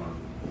performer,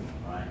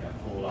 right? Got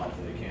pulled off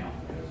the account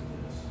because of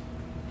this.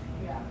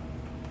 Yeah.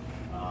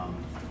 I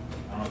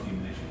don't know if you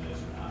mentioned this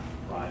or not,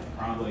 right?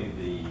 Probably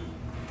the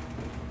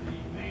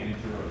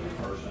manager or the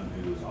person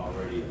who is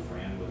already a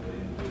friend with the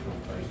individual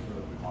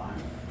Facebook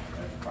client,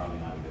 that's probably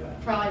not a good idea.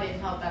 Probably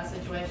didn't help that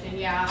situation.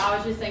 Yeah, I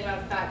was just thinking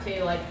about the fact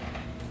too, like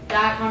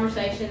that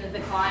conversation that the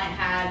client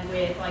had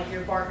with like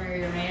your partner or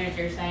your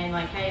manager saying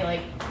like, hey,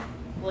 like,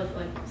 look,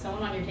 like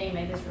someone on your team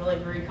made this really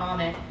rude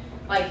comment.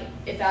 Like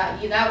if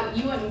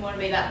you wouldn't want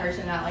to be that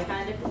person in that like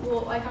kind of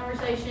difficult like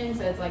conversation.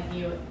 So it's like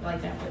you like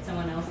don't put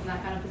someone else in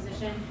that kind of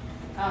position.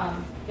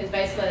 Because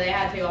basically they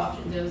had two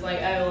options. It was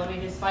like, oh, let me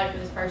just fight for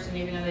this person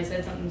even though they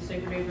said something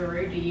super duper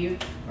rude to you,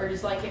 or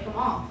just like kick them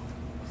off.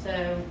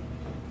 So,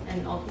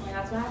 and ultimately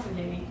that's what happened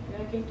to me. I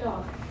got kicked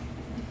off.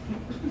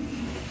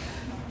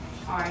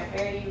 All right,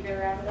 Barry, you gonna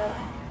wrap it up?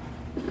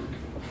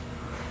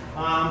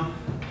 I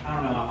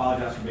don't know. I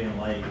apologize for being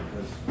late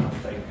because I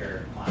was taking care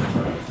of clients.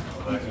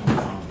 I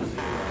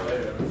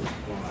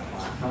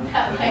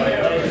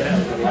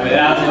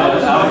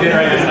was getting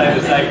ready to say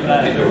the same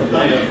thing.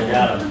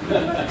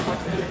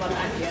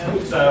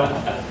 So,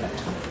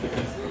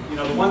 you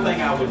know, the one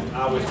thing I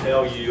would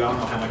tell you, I don't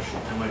know how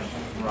much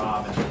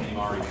Rob and the team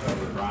already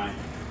covered, right?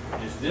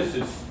 Is this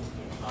is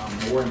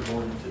more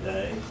important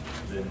today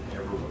than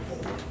ever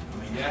before. I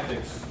mean,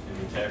 ethics and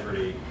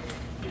integrity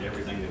in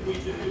everything that we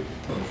do, as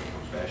a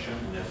profession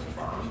and as a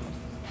firm,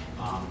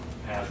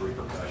 has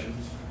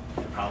repercussions,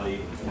 probably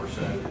even more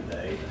so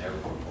today than ever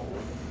before.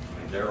 I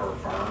mean, there are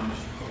firms,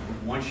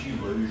 once you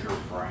lose your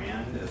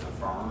brand as a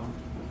firm,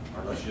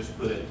 or let's just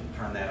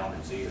turn that on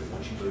its ear,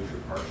 once you lose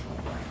your personal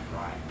brand,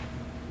 right,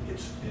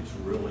 it's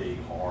really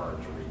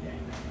hard to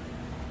regain that,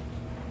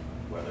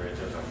 whether it's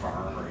as a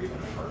firm or even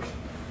a person.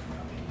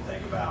 I mean,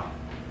 think about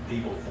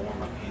people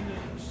form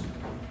opinions,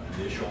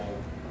 initial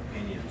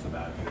opinions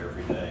about you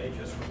every day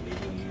just from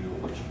meeting you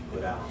or what you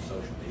put out on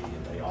social media.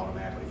 They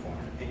automatically form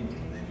an opinion,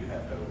 and then you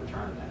have to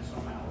overturn that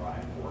somehow,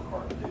 right? Work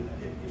hard to do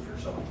that if you're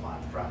so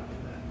inclined to try to do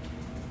that.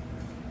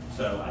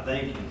 So I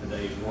think in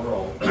today's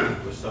world,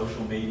 with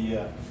social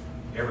media,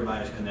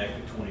 everybody's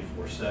connected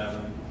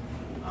 24/7.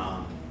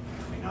 I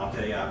mean, I'll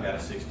tell you, I've got a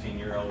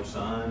 16-year-old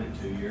son, and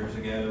 2 years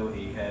ago,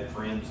 he had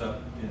friends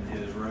up in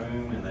his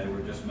room, and they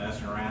were just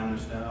messing around and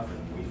stuff, and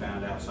we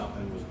found out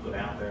something was put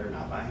out there,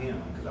 not by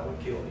him, because I would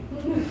kill him,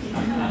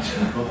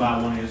 but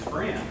by one of his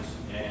friends.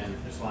 And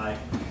it's like,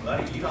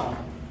 buddy, you don't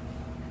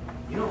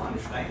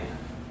understand,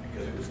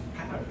 because it was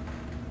kind of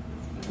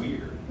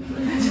weird.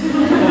 This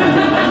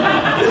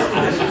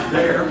is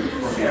there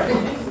forever.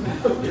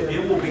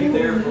 It will be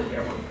there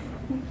forever.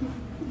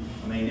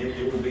 I mean,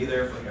 it will be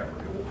there forever.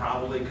 It will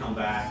probably come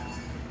back.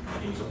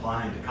 When he's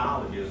applying to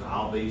colleges,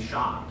 I'll be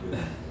shocked if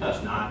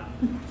it's not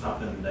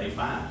something they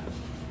find.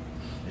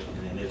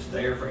 And it's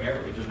there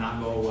forever. It does not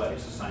go away.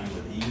 It's the same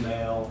with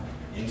email,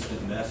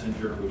 instant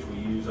messenger, which we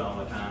use all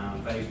the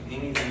time, Facebook,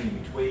 anything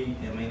you tweet.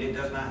 I mean, it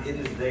does not. It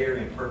is there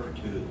in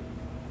perpetuity.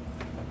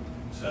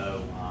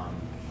 So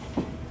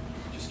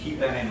just keep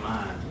that in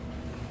mind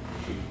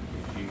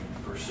if you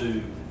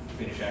pursue,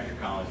 finish out your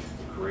college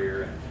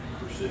career and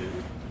pursue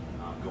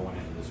going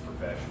into this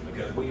profession,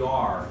 because we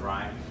are,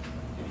 right,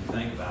 if you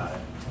think about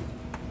it,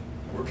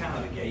 we're kind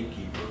of the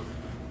gatekeeper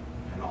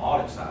on the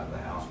audit side of the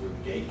house. We're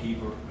the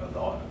gatekeeper of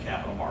the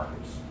capital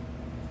markets,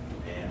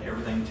 and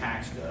everything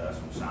tax does,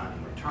 from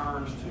signing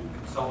returns to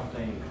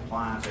consulting,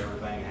 compliance,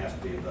 everything has to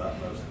be of the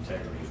utmost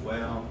integrity as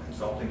well.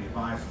 Consulting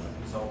advice on the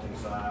consulting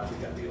side,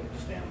 we've got to be able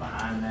to stand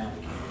behind that.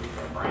 We can't lose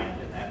our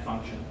brand in that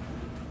function.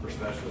 For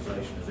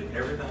specialization, is that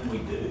everything we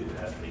do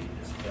has to be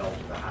held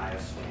to the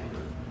highest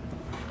standard.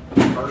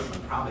 Personally,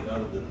 probably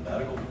other than the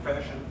medical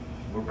profession,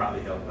 we're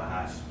probably held to the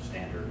highest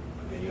standard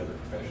of any other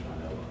profession I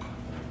know of,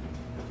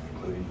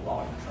 including the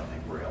lawyers. I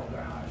think we're held to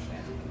a higher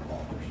standard than the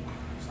lawyers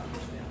to some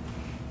extent.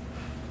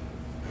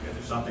 Because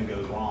if something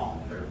goes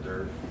wrong,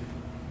 they're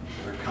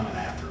coming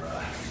after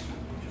us,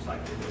 just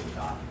like they do with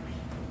doctors.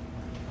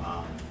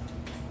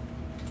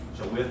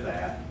 So with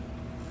that,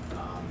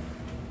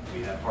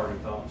 we have parting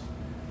thoughts.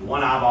 The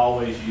one I've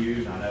always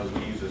used, I know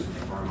we use this in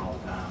the firm all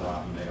the time,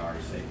 Rob, you may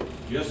already see,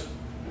 just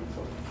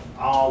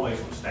always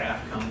when staff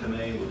come to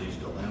me with these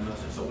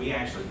dilemmas, and so we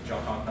actually, did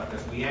y'all talk about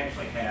this? We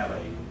actually have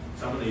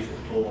some of these were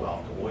pulled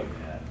off Deloitte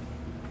head,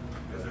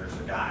 because there's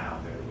a guy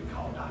out there that we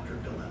call Dr.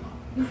 Dilemma.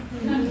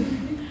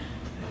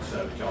 And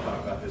so, did y'all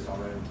talk about this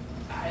already?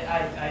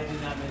 I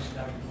did not mention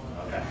Dr. Dilemma.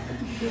 Okay.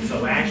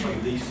 So actually,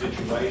 these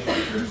situations,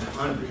 there's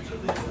hundreds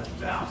of these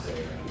things out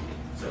there,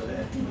 so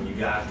that when you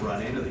guys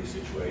run into these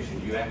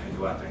situations, you actually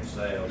go out there and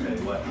say, okay,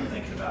 what, I'm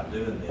thinking about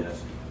doing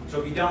this. So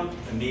if you don't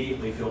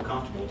immediately feel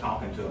comfortable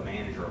talking to a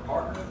manager or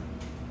partner,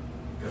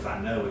 because I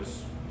know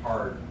it's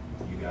hard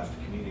you guys to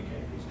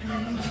communicate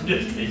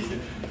these.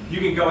 You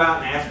can go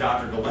out and ask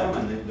Dr. Dilemma,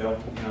 and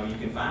you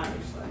can find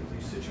these things,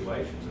 these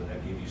situations, and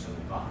they'll give you some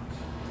advice.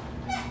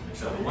 And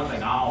so the one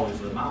thing I always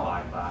live my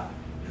life by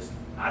is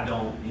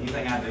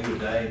anything I do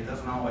today, it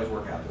doesn't always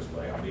work out this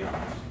way, I'll be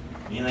honest.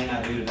 Anything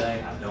I do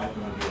today, I don't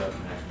want to get up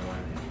the next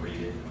morning and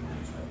read it in the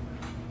newspaper.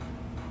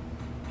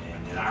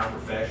 And in our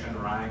profession,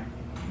 right,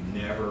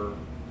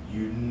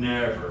 you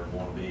never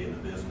want to be in the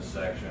business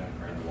section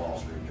or in the Wall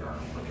Street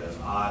Journal, because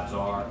odds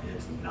are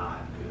it's not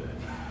good.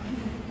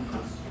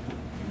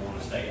 You want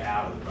to stay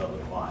out of the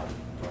public light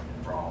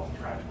for all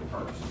practical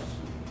purposes.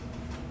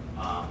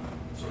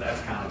 So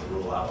that's kind of the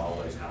rule I've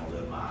always kind of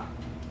lived by.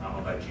 I don't know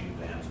about you,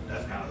 Vince, but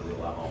that's kind of the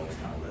rule I've always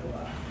kind of lived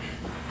by.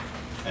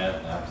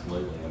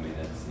 Absolutely. I mean,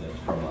 it's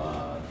from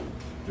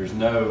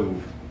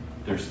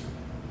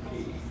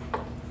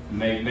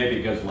maybe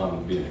it goes along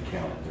with being an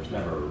accountant. There's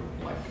never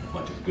like a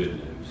bunch of good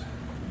news.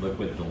 Look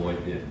what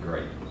Deloitte did,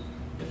 great.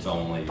 It's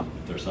only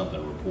if there's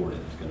something reported,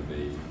 it's going to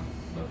be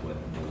look what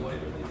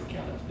Deloitte or the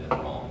accountants did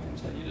wrong, and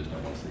so you just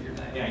don't want to see your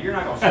name. Yeah, you're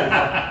not going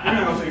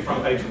to see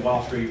front page of the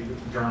Wall Street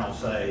Journal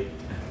say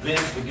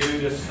Vince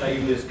DeGudas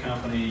saved this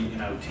company,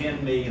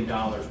 $10 million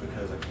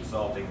because of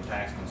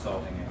tax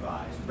consulting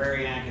advice.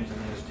 Barry Atkins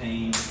and his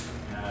team,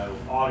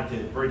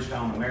 audited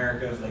Bridgestone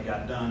Americas. They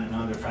got done in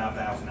under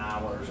 5,000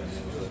 hours, and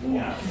it was,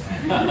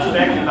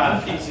 inspected by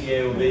the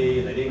PCAOB.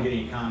 They didn't get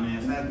any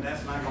comments.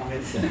 That's not going to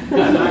hit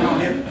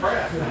the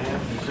press,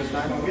 man. It's just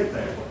not going to get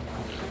there.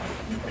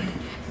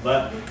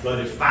 But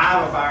if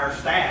 5 of our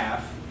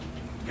staff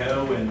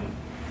go and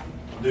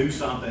do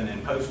something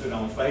and post it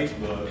on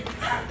Facebook,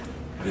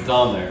 it's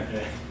on there.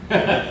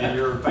 And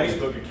your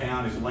Facebook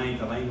account is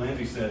linked. I think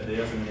Lindsay said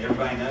this, and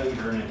everybody knows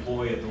you're an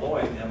employee at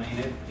Deloitte. I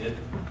mean, it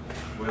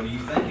whether you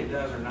think it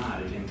does or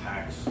not, it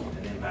impacts the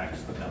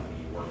company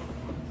you work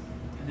for.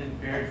 And then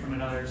Barry, from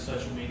another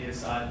social media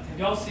side, have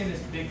y'all seen this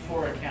Big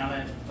Four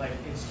accountant like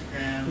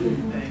Instagram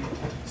thing?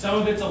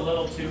 Some of it's a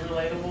little too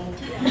relatable.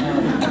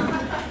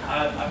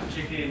 I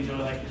particularly enjoy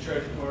like the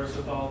Trojan horse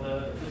with all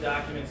the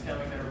documents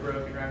coming that are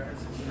broken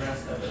references and the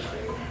rest of it.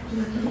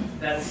 Like,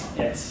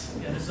 this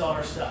is all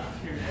our stuff.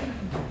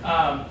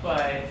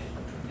 But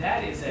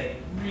that is a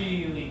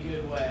really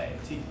good way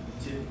to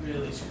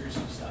really screw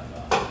some stuff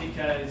up,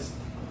 because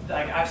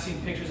like I've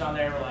seen pictures on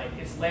there where like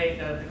it's late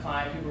at the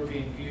client, people are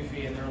being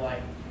goofy, and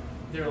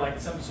they're like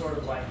some sort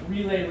of like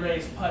relay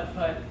race putt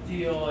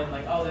deal, and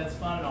like, oh, that's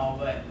fun and all,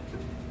 but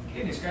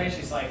goodness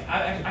gracious, like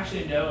I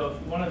actually know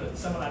of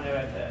someone I know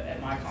at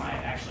my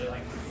client actually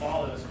like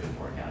follows Big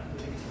Four accounting. I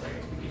think it's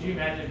hilarious. But could you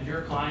imagine if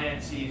your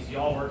client sees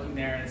y'all working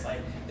there and it's like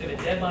they have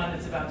a deadline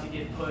that's about to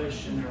get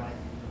pushed, and they're like,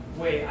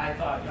 wait, I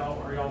thought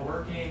y'all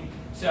working?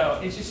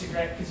 So it's just a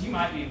great, because you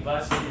might be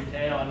busting your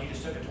tail and you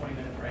just took a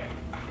 20-minute break,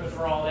 but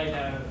for all they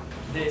know,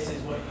 this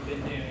is what you've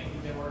been doing.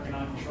 You've been working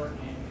on your short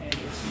game, and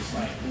it's just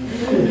like,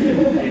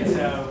 and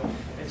so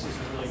it's just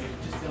really good.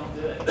 Just don't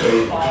do it.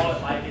 Follow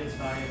it, like it's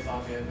funny, it's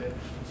all good, but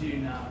do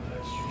not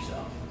post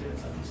yourself doing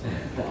something silly.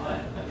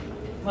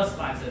 Unless the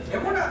client says.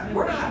 Yeah, we're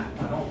not.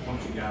 I don't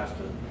want you guys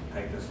to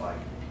take this like.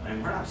 I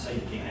mean, we're not saying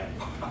you can't have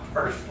a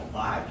personal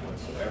life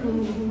whatsoever,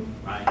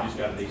 right? You just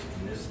got to be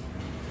in this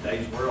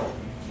today's world.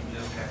 You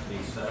just have to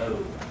be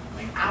so. I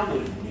mean, I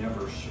would have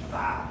never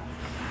survived.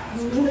 I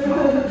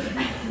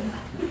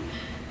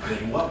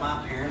mean, what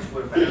my parents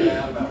would have found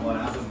out about what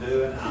I was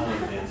doing, I would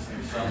have been in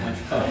so much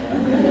trouble.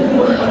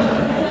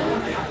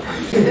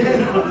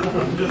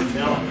 I'm just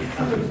telling you.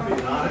 I'm just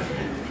being honest.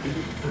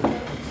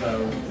 So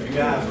you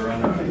guys are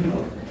under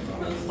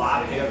a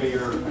lot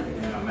heavier,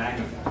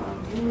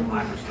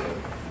 microscope.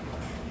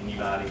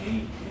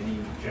 Any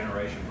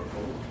generation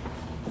before.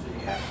 So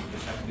you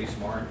just have to be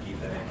smart and keep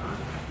that in mind.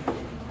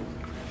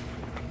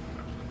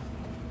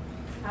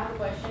 I have a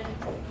question.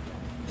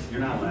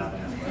 You're not allowed to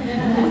ask questions.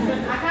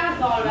 I kind of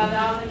thought about that.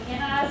 I was like, can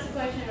I ask a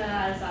question? And then I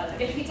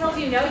decided. If he tells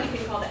you no, you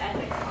can call the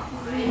ethics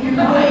hotline. You're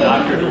right.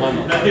 Dr.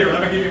 Dilemma. Now, here, let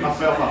me give you my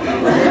cell phone.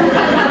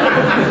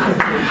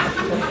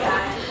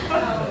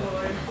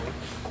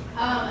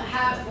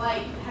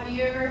 Have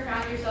you ever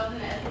found yourself in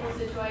an ethical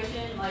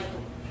situation? Like,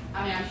 I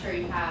mean, I'm sure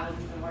you have.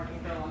 You've been working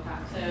for a long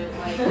time. So,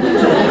 like.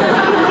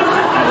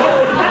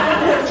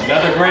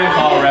 Another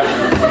grandpa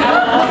reference.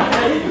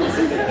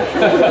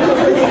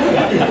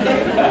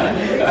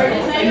 Or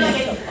just maybe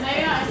like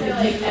maybe not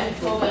necessarily like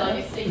ethical, but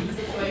like a sticky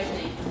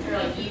situation or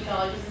like you felt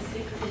like it's a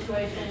sticky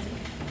situation.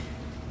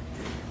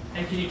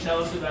 And can you tell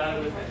us about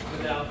it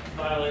without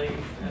violating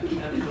an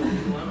ethical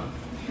dilemma,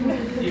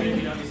 even if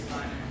you don't use the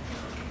time?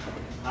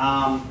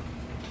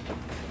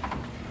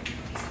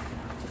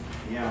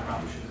 Yeah, I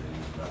probably should have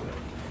used that.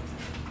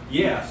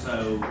 Yeah, so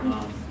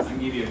I can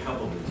give you a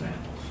couple of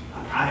examples.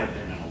 I have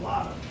been in a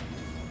lot of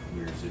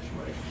weird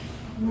situations,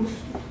 which is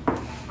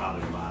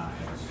probably why I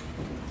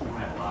don't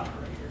have a lot of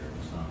gray hair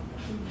or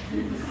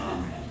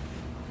something.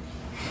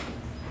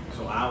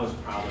 So I was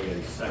probably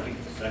a second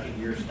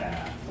year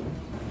staff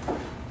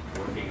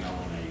working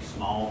on a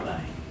small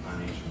bank,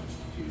 financial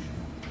institution,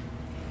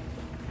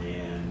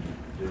 and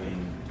doing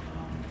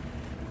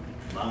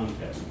loan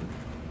testing.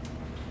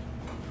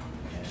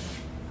 And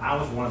I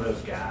was one of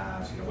those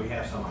guys, you know, we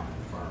have some on the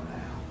firm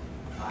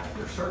now.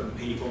 There's certain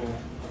people,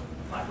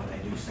 like when they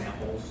do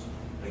samples,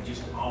 they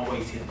just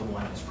always hit the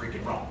one that's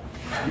freaking wrong.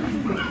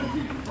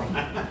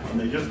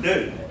 They just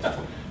do.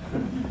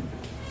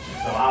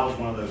 So I was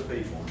one of those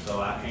people.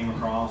 So I came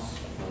across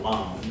a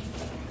loan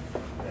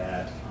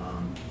that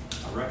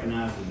I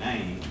recognized the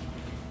name,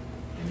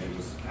 and it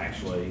was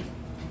actually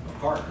a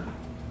partner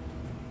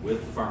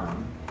with the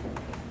firm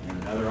in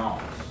another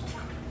office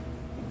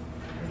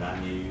that I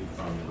knew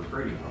from the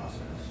recruiting process.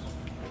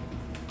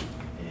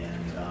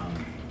 And I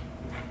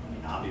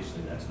mean,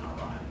 obviously that's not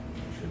right.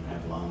 We shouldn't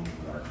have loans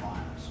with our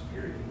clients,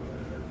 period,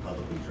 whether they're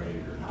publicly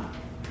traded or not.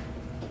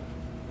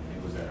 And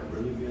it was at a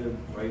really good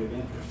rate of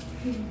interest.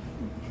 And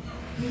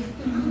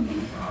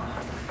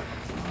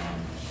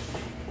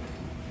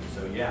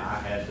so yeah, I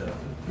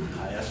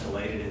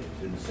escalated it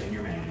to the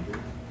senior manager.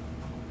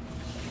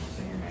 The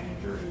senior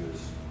manager, who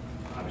is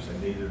obviously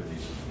neither of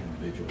these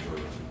individuals are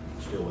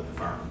still with the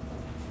firm.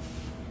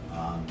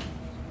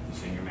 The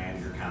senior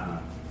manager kind of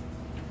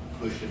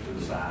pushed it to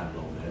the side a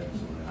little bit,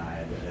 so then I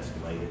had to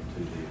escalate it to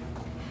the,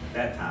 at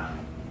that time,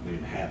 we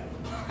didn't have it,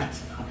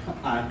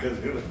 because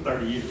it was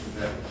 30 years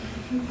ago.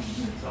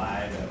 So I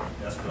had to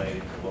escalate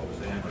it to what was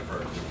then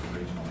referred to as the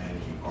regional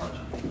managing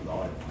partner of the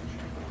audit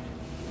function.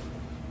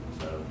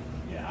 So,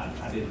 yeah,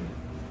 I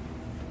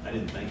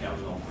didn't think I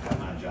was going to have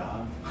my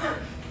job,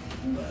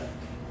 but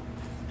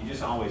you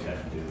just always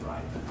have to do the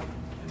right thing.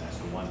 And that's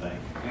the one thing,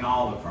 and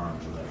all the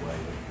firms are that way,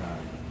 but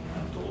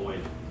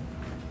Deloitte,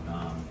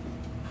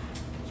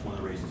 it's one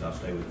of the reasons I've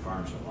stayed with the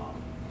firm so long.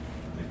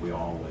 I think we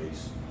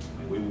always,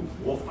 I mean,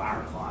 we'll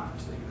fire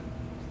clients even.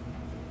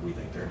 We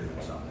think they're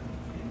doing something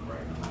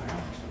incorrect, no matter how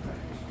much it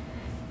pays.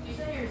 You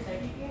said you're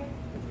second year?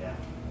 Yeah.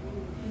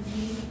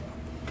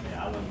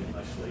 Yeah, I wouldn't get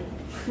much sleep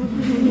for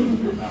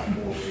about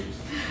 4 weeks.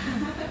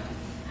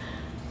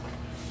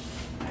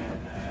 And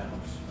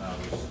I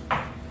was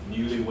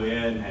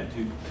newlywed and had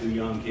two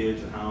young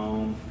kids at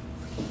home.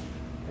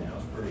 You know, it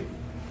was pretty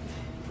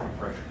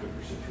pressure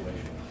cooker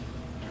situation.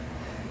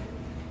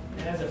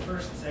 And as a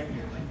first and second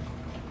year,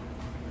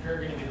 you're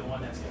going to be the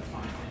one that's going to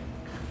find it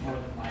more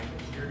than likely.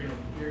 You're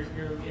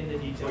in the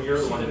details. Well, you're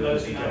the you one see the doing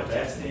most the amount of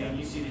detail testing. testing.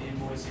 You see the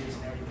invoices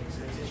and everything.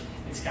 So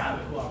it's kind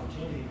of a cool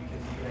opportunity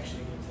because you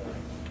actually get to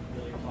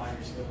really apply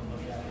your skill and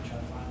look at it and try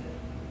to find it.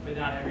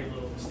 But not every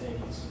little mistake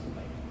is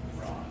like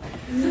fraud.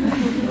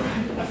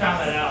 I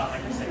found that out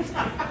like the second year.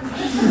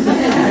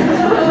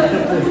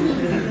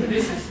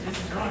 This is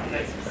wrong.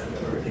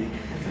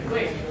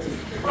 Wait,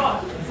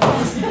 fraud.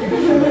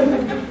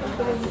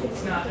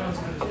 It's not. No one's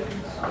going to do it.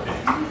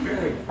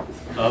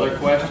 Other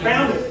questions? I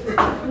found it.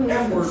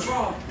 F-word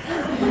fraud.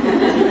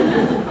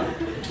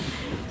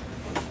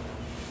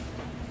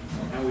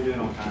 How are we doing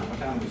on time? What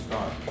time do we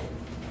start?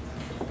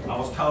 I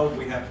was told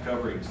we have to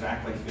cover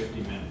exactly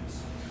 50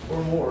 minutes.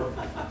 Or more.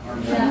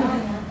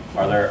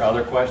 Are there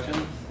other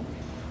questions?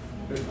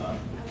 I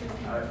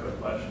have a quick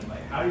question.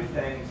 Like, how do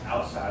things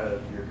outside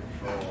of your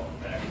control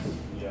affect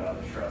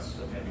the trust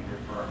of maybe your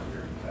firm or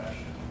your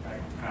profession?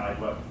 Like, kind of like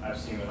what I've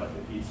seen with like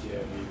the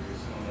PTO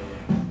recently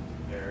and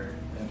their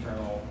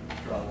internal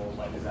troubles.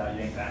 Like, does that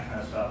yank that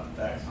kind of stuff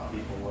affects how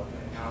people look at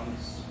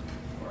accountants,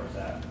 or is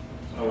that?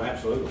 Oh,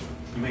 absolutely.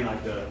 You mean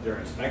like their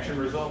inspection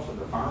results of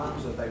the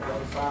firms that they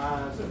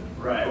publicize? And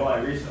Right. Well,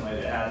 like recently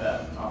they had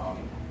that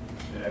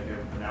they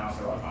announced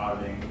they're like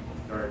auditing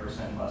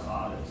 30% less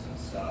audits and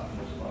stuff, and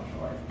there's a bunch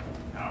of like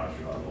power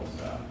struggle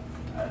stuff.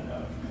 I didn't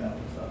know if that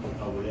was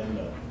within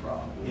the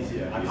problem.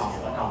 I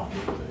call them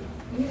people too.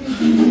 The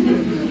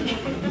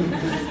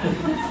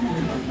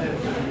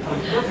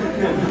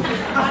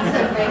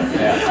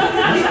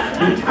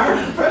entire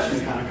profession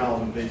kind of calls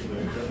them people too.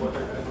 That's what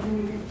they're doing.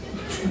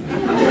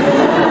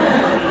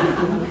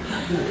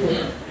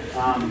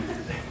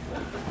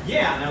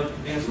 Yeah, no,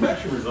 the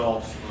inspection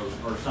results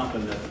are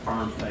something that the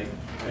firms take,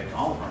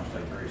 all firms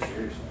take very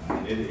seriously. I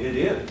mean, it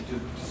is, to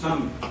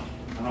some, I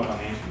don't know if I'm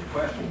answering your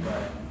question,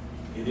 but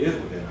it is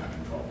within our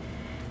control.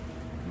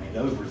 I mean,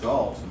 those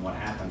results and what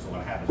happens with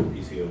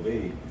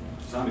PCOB,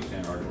 to some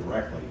extent, are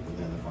directly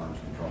within the firm's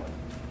control.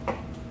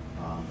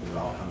 Because it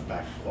all comes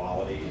back to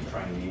quality and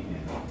training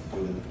and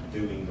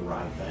doing the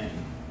right thing.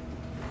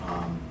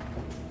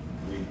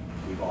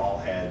 We've all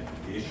had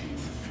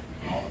issues,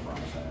 all the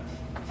firms have.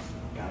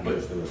 Kind of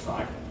goes through a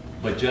cycle.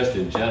 But just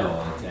in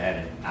general, it's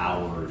added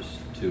hours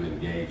to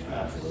engagement.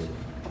 Absolutely.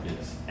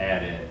 It's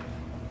added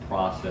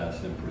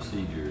process and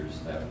procedures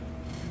that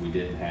we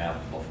didn't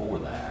have before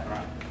that.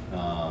 Right.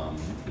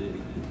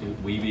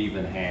 We've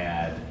even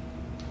had,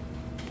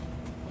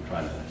 I'm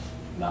trying to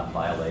not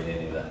violate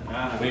any of that.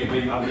 I'm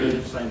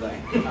doing the same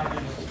thing.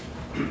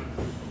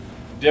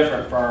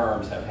 Different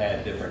firms have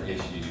had different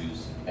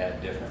issues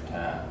at different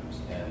times,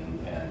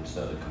 and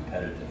so the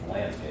competitive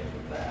landscape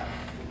of that,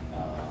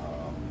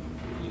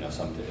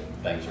 some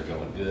things are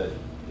going good,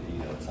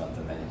 it's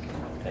something that you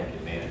can take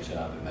advantage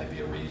of. It may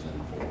be a reason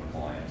for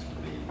clients to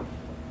be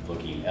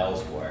looking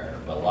elsewhere,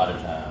 but a lot of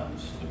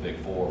times the big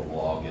four will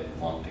all get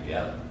lumped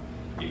together,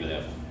 even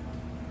if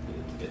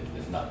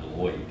it's not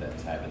Deloitte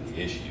that's having the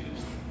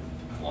issues.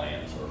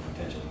 clients or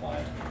potential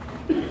clients,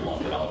 we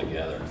lump it all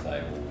together and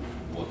say,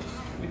 well,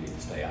 we need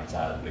to stay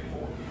outside of the Big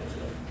Four because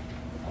of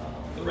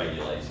the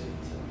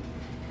regulations.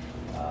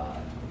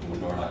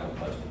 And we're not going to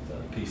touch with the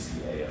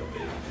PCAOB.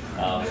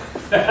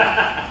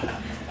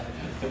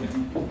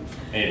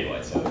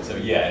 Anyway, so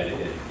yeah,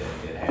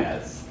 it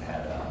has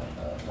had a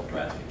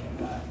drastic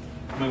impact.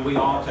 I mean, we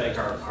all take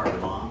our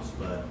lumps,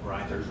 but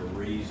right, there's a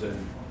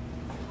reason,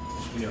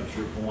 you know, to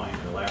your point,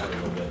 elaborate a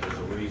little bit, there's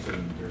a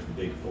reason there's the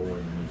Big Four and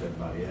then there's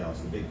everybody else.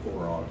 The Big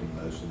Four are auditing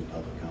most of the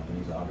public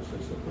companies, obviously,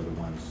 so we're the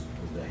ones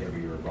with the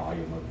heavier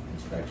volume of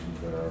inspections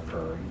that are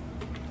occurring.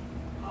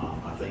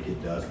 I think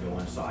it does go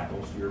in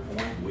cycles, to your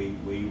point.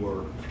 We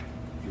were,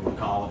 if you want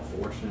to call it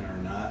fortunate or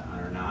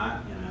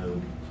not, you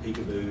know,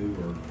 Peekaboo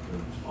or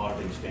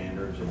auditing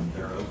standards and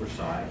their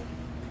oversight,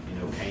 you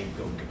know, came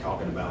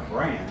talking about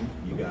brand.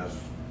 You guys,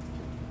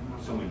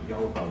 so many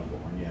y'all were probably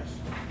born, yes.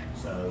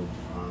 So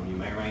you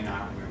may or may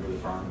not remember the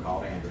firm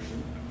called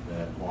Anderson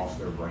that lost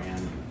their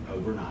brand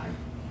overnight.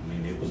 I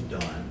mean, it was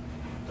done.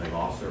 They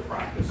lost their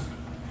practice,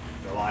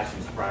 their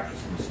license to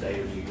practice in the state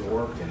of New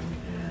York, and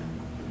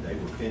they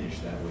were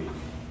finished that week.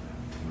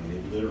 I mean,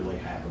 it literally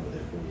happened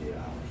within 48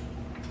 hours.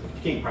 If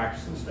you can't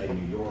practice in the state of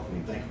New York, I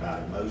mean, think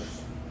about it.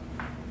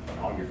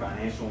 All your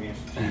financial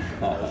institutions,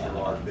 those are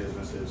large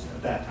businesses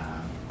at that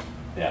time.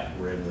 Yeah.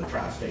 Were in the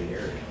tri-state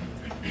area.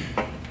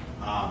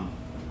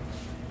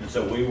 And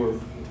so we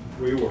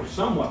were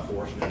somewhat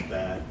fortunate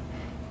that,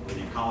 whether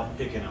you call it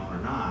picking on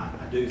or not,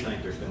 I do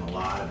think there's been a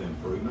lot of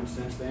improvement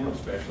since then,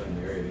 especially in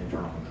the area of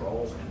internal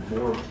controls. And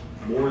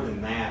more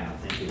than that, I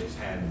think it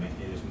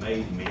has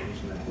made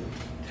management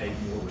take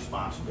more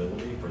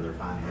responsibility for their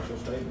financial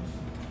statements,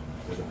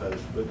 as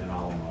opposed to putting it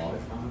all on the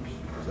audit firms,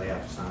 because they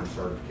have to sign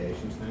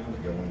certifications now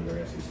that go into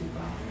their SEC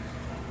filings.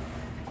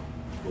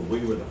 But we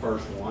were the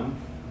first one,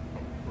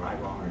 right,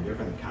 wrong, or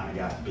indifferent, that kind of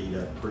got beat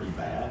up pretty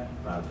bad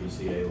by the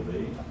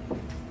PCAOB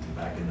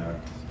back in the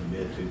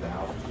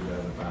mid-2000s,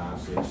 2005,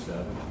 6,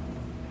 7.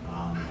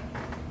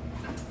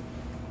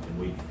 And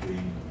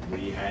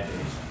we had to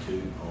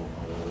institute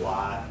a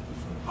lot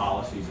of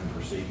policies and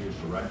procedures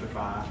to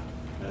rectify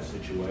that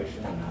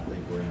situation, and I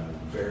think we're in a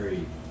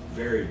very,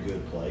 very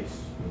good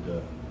place with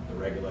the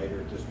regulator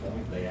at this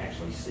point. They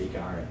actually seek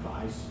our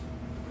advice.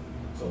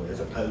 So as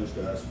opposed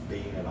to us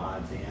being at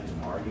odds ends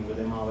and arguing with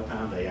them all the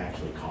time, they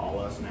actually call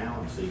us now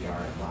and seek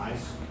our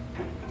advice,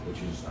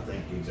 which is, I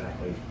think,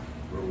 exactly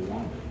where we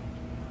want to be.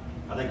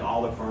 I think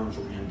all the firms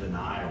were in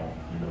denial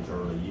in those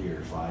early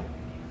years, like,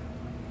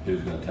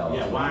 who's going to tell us?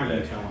 Yeah, why are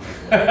you telling us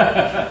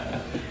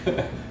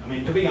what? I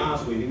mean, to be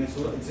honest with you,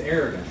 it's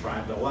arrogance,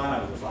 right? But a lot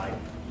of it was like,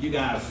 you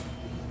guys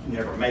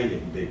never made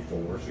it in Big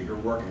Four, so you're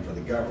working for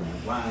the government.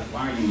 Why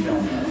are you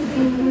telling us?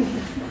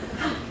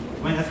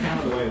 I mean, that's kind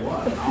of the way it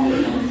was. All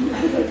the firms were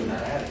kind of taking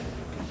that attitude,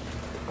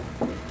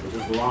 which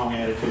is the wrong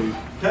attitude to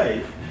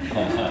take,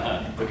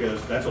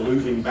 because that's a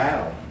losing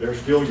battle. They're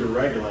still your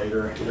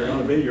regulator. They're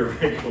going to be your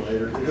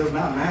regulator. It does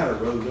not matter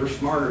whether they're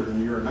smarter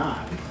than you or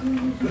not.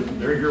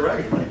 They're your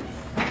regulator.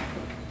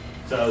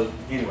 So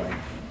anyway,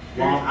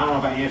 well, I don't know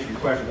if I answered your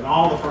question, but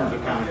all the firms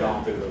have kind of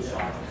gone through those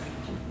cycles.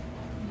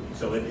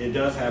 So it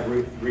does have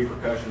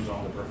repercussions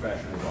on the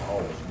profession as a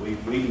whole. So we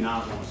do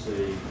not want to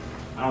see,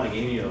 I don't think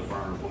any of the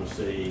firms want to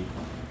see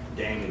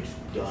damage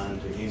done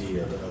to any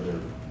of the other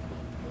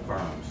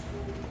firms,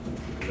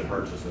 because it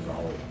hurts us as a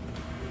whole.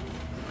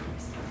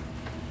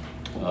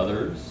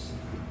 Others?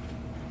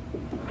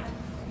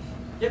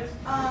 Yep.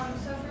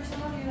 So for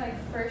some of you, like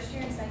first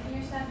year and second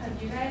year staff,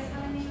 have you guys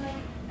had any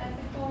like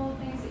ethical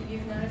things that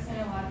you've noticed? I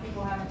know a lot of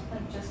people haven't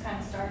like just kind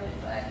of started,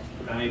 but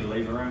I need to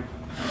leave the room.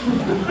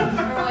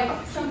 or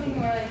like something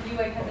where like you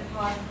like had to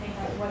pause and think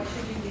like, what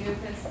should you do?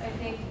 Because I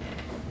think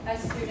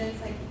as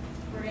students, like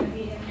we're gonna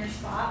be in your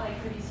spot like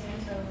pretty soon.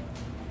 So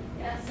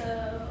yeah.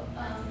 So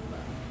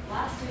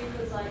last week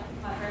was like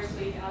my first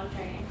week out of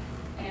training,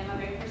 and my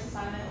very first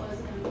assignment was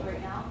inventory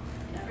count.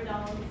 Never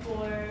done one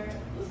before.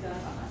 Was going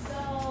by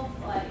myself.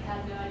 Like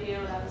had no idea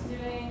what I was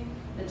doing.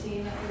 The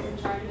team that was in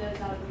charge of it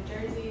is out of New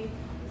Jersey,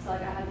 so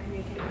like I had to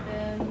communicate with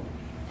them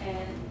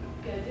and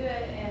go do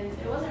it. And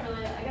it wasn't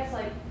really, I guess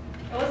like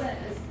it wasn't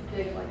as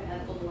big of like an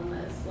ethical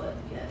dilemma as what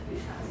you get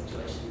these kind of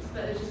situations,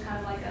 but it was just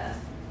kind of like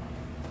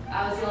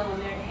I was the only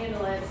one there to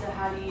handle it. So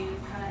how do you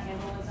kind of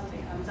handle when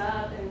something comes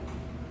up? And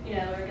you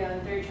know, we're going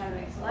through trying to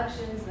make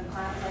selections, and the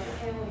client was like,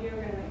 okay, well here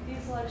we're gonna make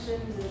these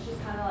selections, and it's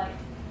just kind of like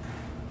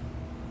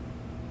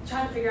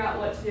trying to figure out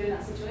what to do in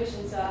that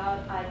situation. So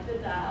I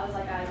did that. I was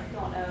like, I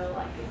don't know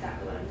like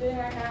exactly what I'm doing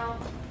right now.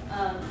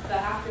 But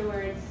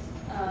afterwards,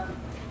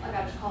 like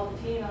I just called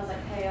the team. I was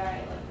like, hey, all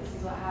right, like this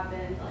is what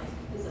happened. Like,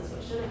 is this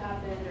what should have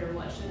happened, or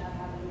what should have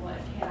happened? What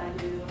can I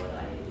do? What do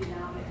I need to do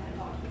now? And they kind of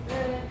talked me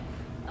through it.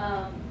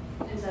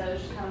 And so it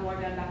was just kind of more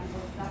going back and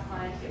forth with that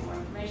client to get more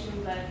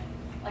information. But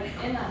like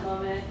in that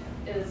moment,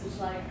 it was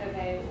just like,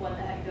 okay, what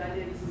the heck do I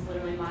do? This is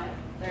literally my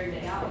third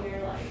day out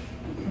here. Like,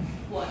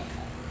 what?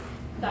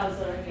 That was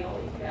literally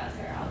all you could ask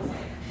her. I was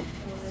like,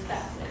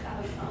 that's it. That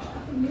was not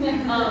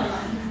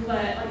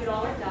but like it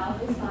all worked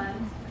out. It was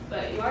fun.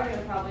 But you are going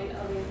to probably,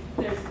 I mean,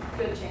 there's a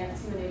good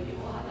chance many of you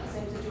will have that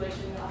same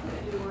situation. You're not going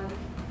to do one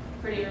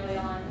pretty early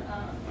on.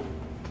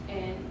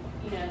 And,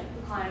 you know,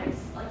 the client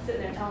is like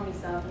sitting there telling me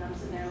stuff, and I'm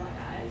sitting there like,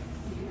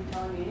 you can be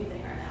telling me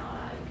anything right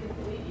now, and I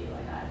couldn't believe you.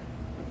 Like, I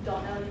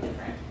don't know any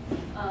different.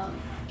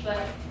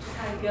 But just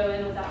kind of go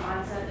in with that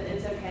mindset that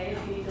it's okay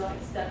if you need to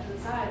like step to the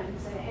side and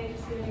say, hey,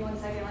 just give me 1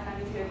 second, like I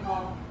need to get a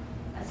call.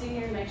 I see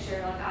here to make sure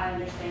like I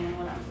understand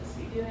what I'm supposed to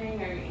be doing,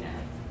 or you know,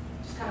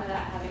 just kind of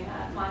that having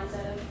that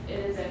mindset of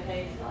it is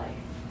okay to like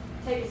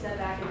take a step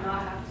back and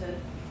not have to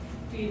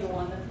be the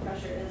one that the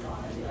pressure is on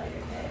and be like,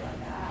 okay,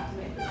 like I have to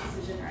make this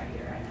decision right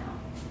here, right now.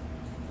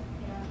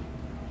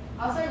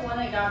 I'll say one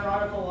that got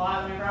brought up a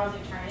lot whenever I was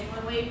in training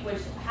one week, which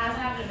hasn't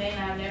happened to me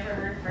and I've never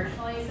heard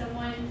personally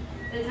someone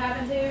that's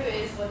happened to,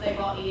 is what they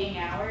call eating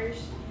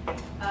hours. And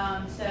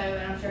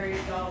I'm sure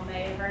y'all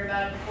may have heard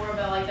about it before,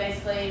 but like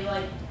basically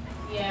like,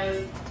 you know,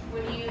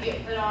 when you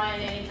get put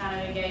on any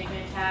kind of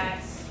engagement,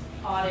 tax,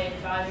 audit,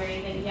 advisory,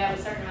 anything, you have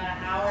a certain amount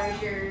of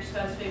hours you're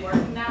supposed to be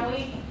working that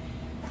week.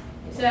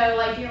 So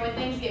like, you know, when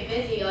things get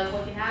busy, like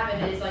what can happen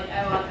is like,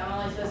 oh, like I'm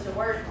only supposed to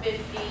work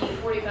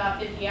 45,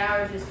 50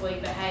 hours this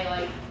week, but hey,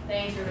 like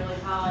things are really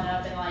piling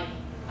up and like,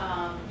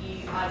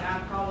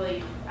 I'm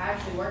probably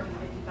actually working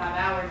 55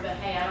 hours, but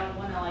hey, I don't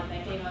want to like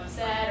make anyone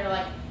upset or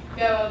like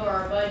go over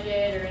our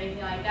budget or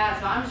anything like that.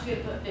 So I'm just going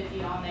to put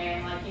 50 on there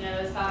and like, you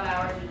know, those 5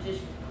 hours are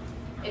just,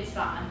 it's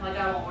fine. Like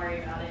I won't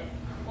worry about it.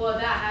 Well,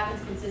 if that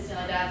happens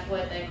consistently, that's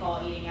what they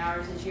call eating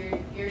hours, is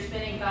you're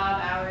spending 5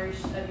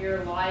 hours of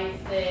your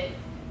life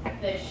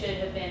that should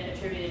have been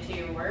attributed to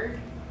your work.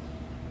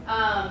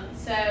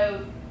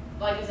 So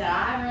like I said,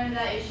 I haven't run into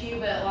that issue,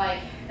 but like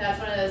that's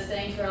one of those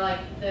things where like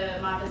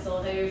my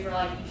facilitators were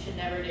like, you should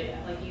never do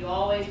that. Like you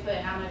always put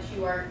how much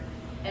you work,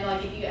 and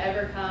like if you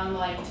ever come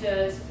like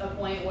to a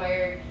point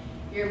where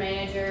your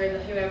manager,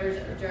 whoever's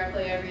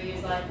directly over you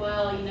is like,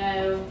 well, you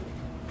know,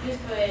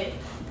 just put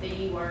that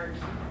you worked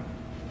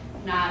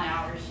 9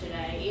 hours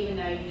today, even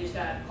though you just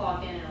got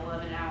clocked in at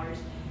 11 hours.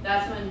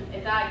 That's when,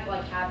 if that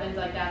like happens,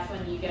 like that's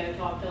when you go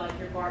talk to like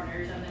your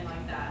partner or something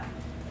like that.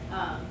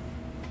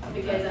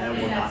 Because that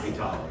will not be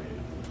tolerated.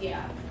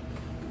 Yeah.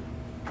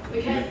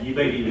 Because you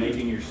may be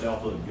making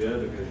yourself look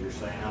good because you're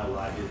saying, oh, well,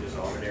 I did this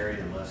audit area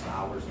in less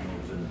hours than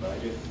what was in the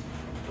budget,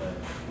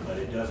 but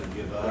it doesn't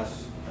give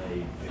us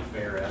a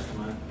fair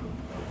estimate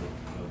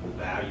of the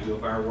value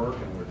of our work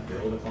and where to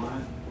build a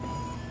client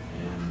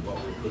and what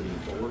we're putting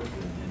forward,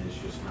 and it's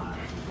just not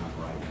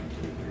right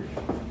to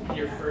do.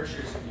 Your first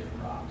year's gonna be a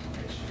rock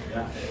next year.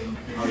 Yeah.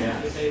 Oh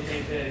yeah. If they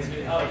think that it's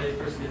good, oh, they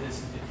first did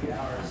this in 50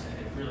 hours,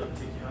 and it really would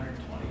take you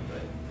 120,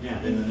 but. Yeah,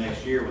 then the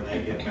next year when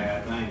they get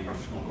bad things, you're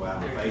just gonna go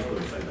out on Facebook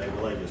and say, they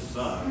just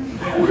suck.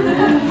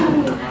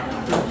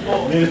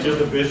 Then it's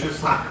just a vicious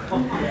cycle.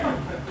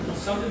 Yeah.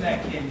 Something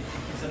that can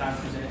sometimes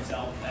present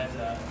itself as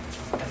a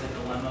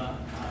dilemma.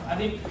 I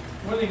think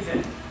one of the things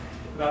that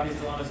about these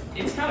dilemmas,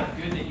 it's kind of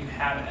good that you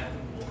have an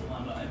ethical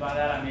dilemma. And by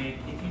that I mean,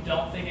 if you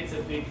don't think it's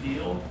a big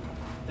deal,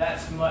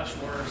 that's much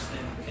worse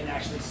than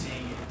actually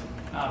seeing it.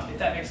 If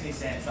that makes any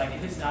sense. Like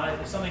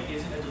if something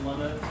isn't a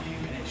dilemma to you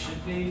and it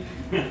should be,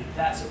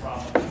 that's a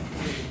problem too.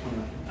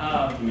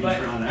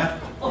 But on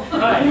that?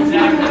 Right,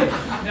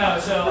 exactly. No,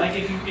 so like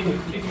if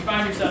you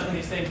find yourself in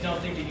these things, don't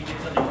think that you did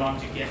something wrong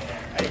to get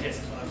there. I guess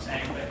is what I'm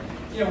saying. But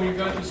you know, when you're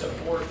going through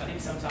support, I think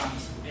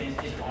sometimes in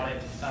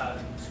audit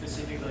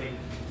specifically,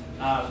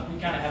 we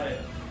kind of have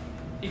it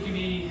can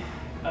be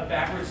a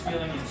backwards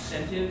feeling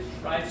incentive,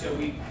 right? So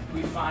if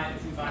we find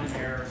an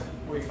error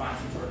or we find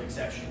some sort of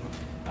exception,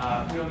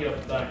 we don't get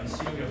a bonus.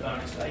 You don't get a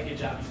bonus. Like, good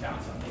job, you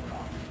found something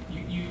wrong.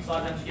 A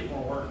lot of times you get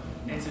more work,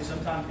 and so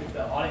sometimes if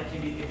the audit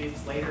can be, if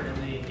it's later in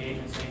the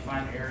engagement, so you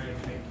find an area, you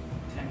have to make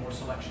 10 more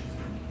selections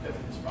and go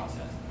through this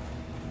process.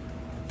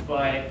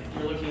 But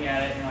you're looking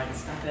at it and like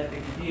it's not that big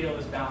a deal.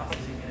 This balance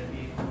isn't going to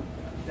be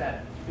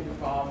that big a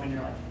problem, and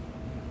you're like,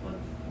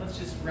 let's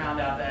just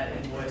round out that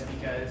invoice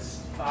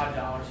because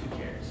 $5, who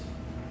cares?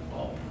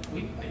 Well,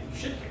 you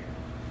should care.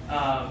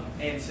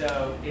 And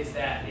so it's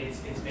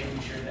making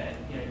sure that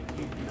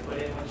you put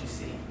in what you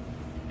see,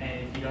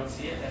 and if you don't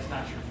see it, that's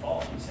not your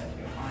fault. You just have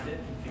to go find it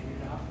and figure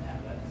it out and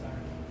have that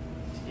desire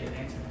to get an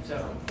answer.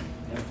 So,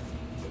 yeah.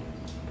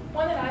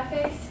 One that I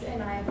faced,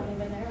 and I have only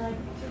been there like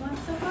 2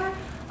 months so far.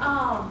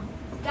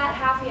 That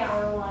happy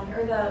hour one,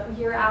 or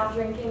you're out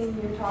drinking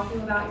and you're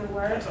talking about your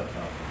work.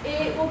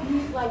 It will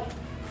be like,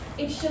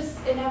 it's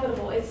just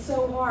inevitable. It's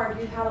so hard.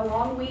 You've had a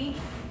long week.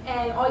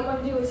 And all you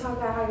want to do is talk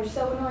about how you're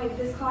so annoyed that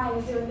this client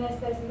is doing this,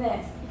 this, and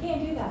this. You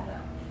can't do that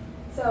though.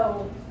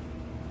 So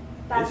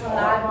that's It's what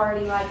hard. I've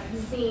already like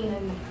seen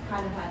and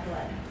kind of had to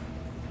let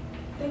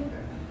think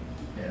through.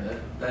 Yeah,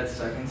 that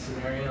second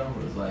scenario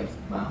was like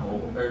the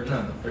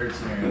third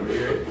scenario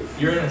where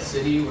you're in a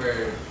city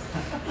where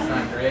it's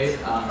not great.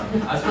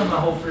 I spent my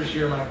whole first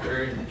year of my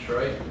career in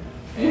Detroit,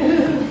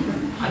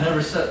 and I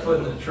never set foot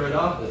in the Detroit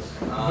office.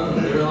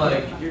 They were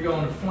like, you're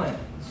going to Flint.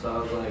 So I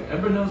was like,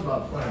 everybody knows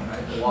about Flint,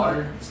 right? The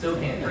water, still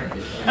can't drink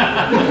it.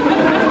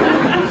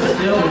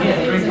 Still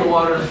can't drink the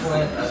water in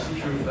Flint, that's a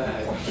true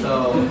fact.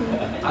 So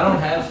I don't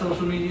have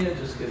social media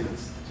just because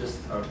it's just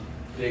a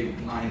big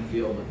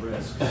minefield of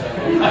risk. But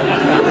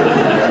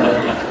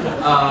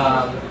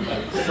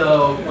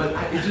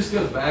it just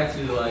goes back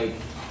to like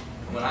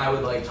when I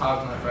would like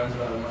talk to my friends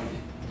about it, I'm like,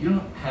 if you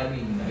don't have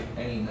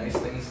any nice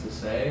things to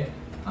say,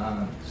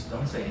 just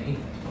don't say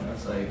anything. You know,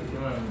 it's like if you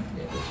don't,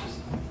 it's just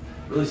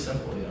really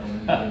simple, you know,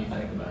 when you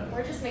think about it.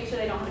 Or just make sure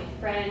they don't have any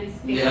friends,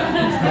 family, Yeah.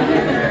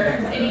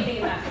 coworkers, anything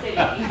in that city,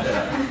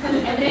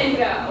 and then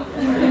go.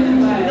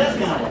 That's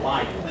kind of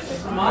light. It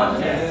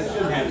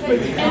shouldn't have to be.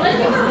 Unless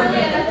you were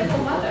really an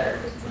ethical mother.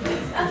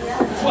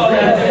 Well,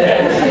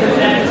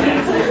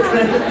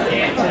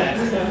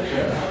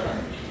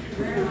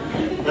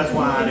 That's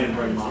why I didn't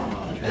bring mom up.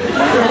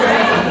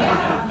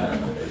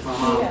 My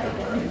mom.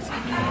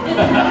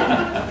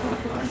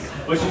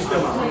 But she's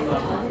still my mom.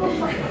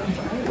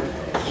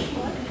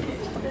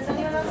 Does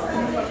anyone else have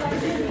any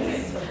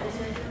questions?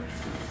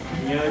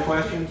 Any other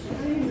questions?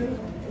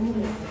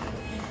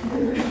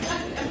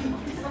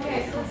 Okay,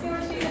 so let's give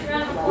our students a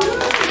round of applause.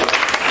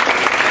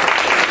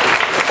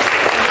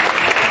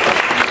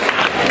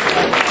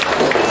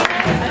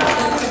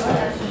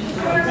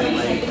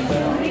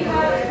 We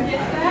have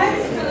gift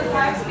bags for the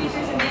 5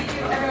 speakers, and thank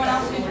you everyone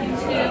else who came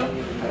too.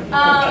 I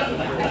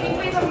think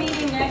we have a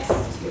meeting next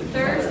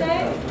Thursday.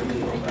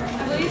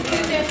 I believe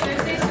Tuesday or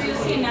Thursday, so you'll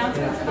see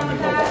announcements about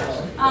that.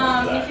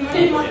 If you want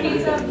any more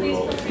pizza, please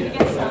feel free to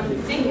get some.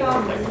 Thank you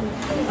all.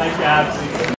 Thanks, guys.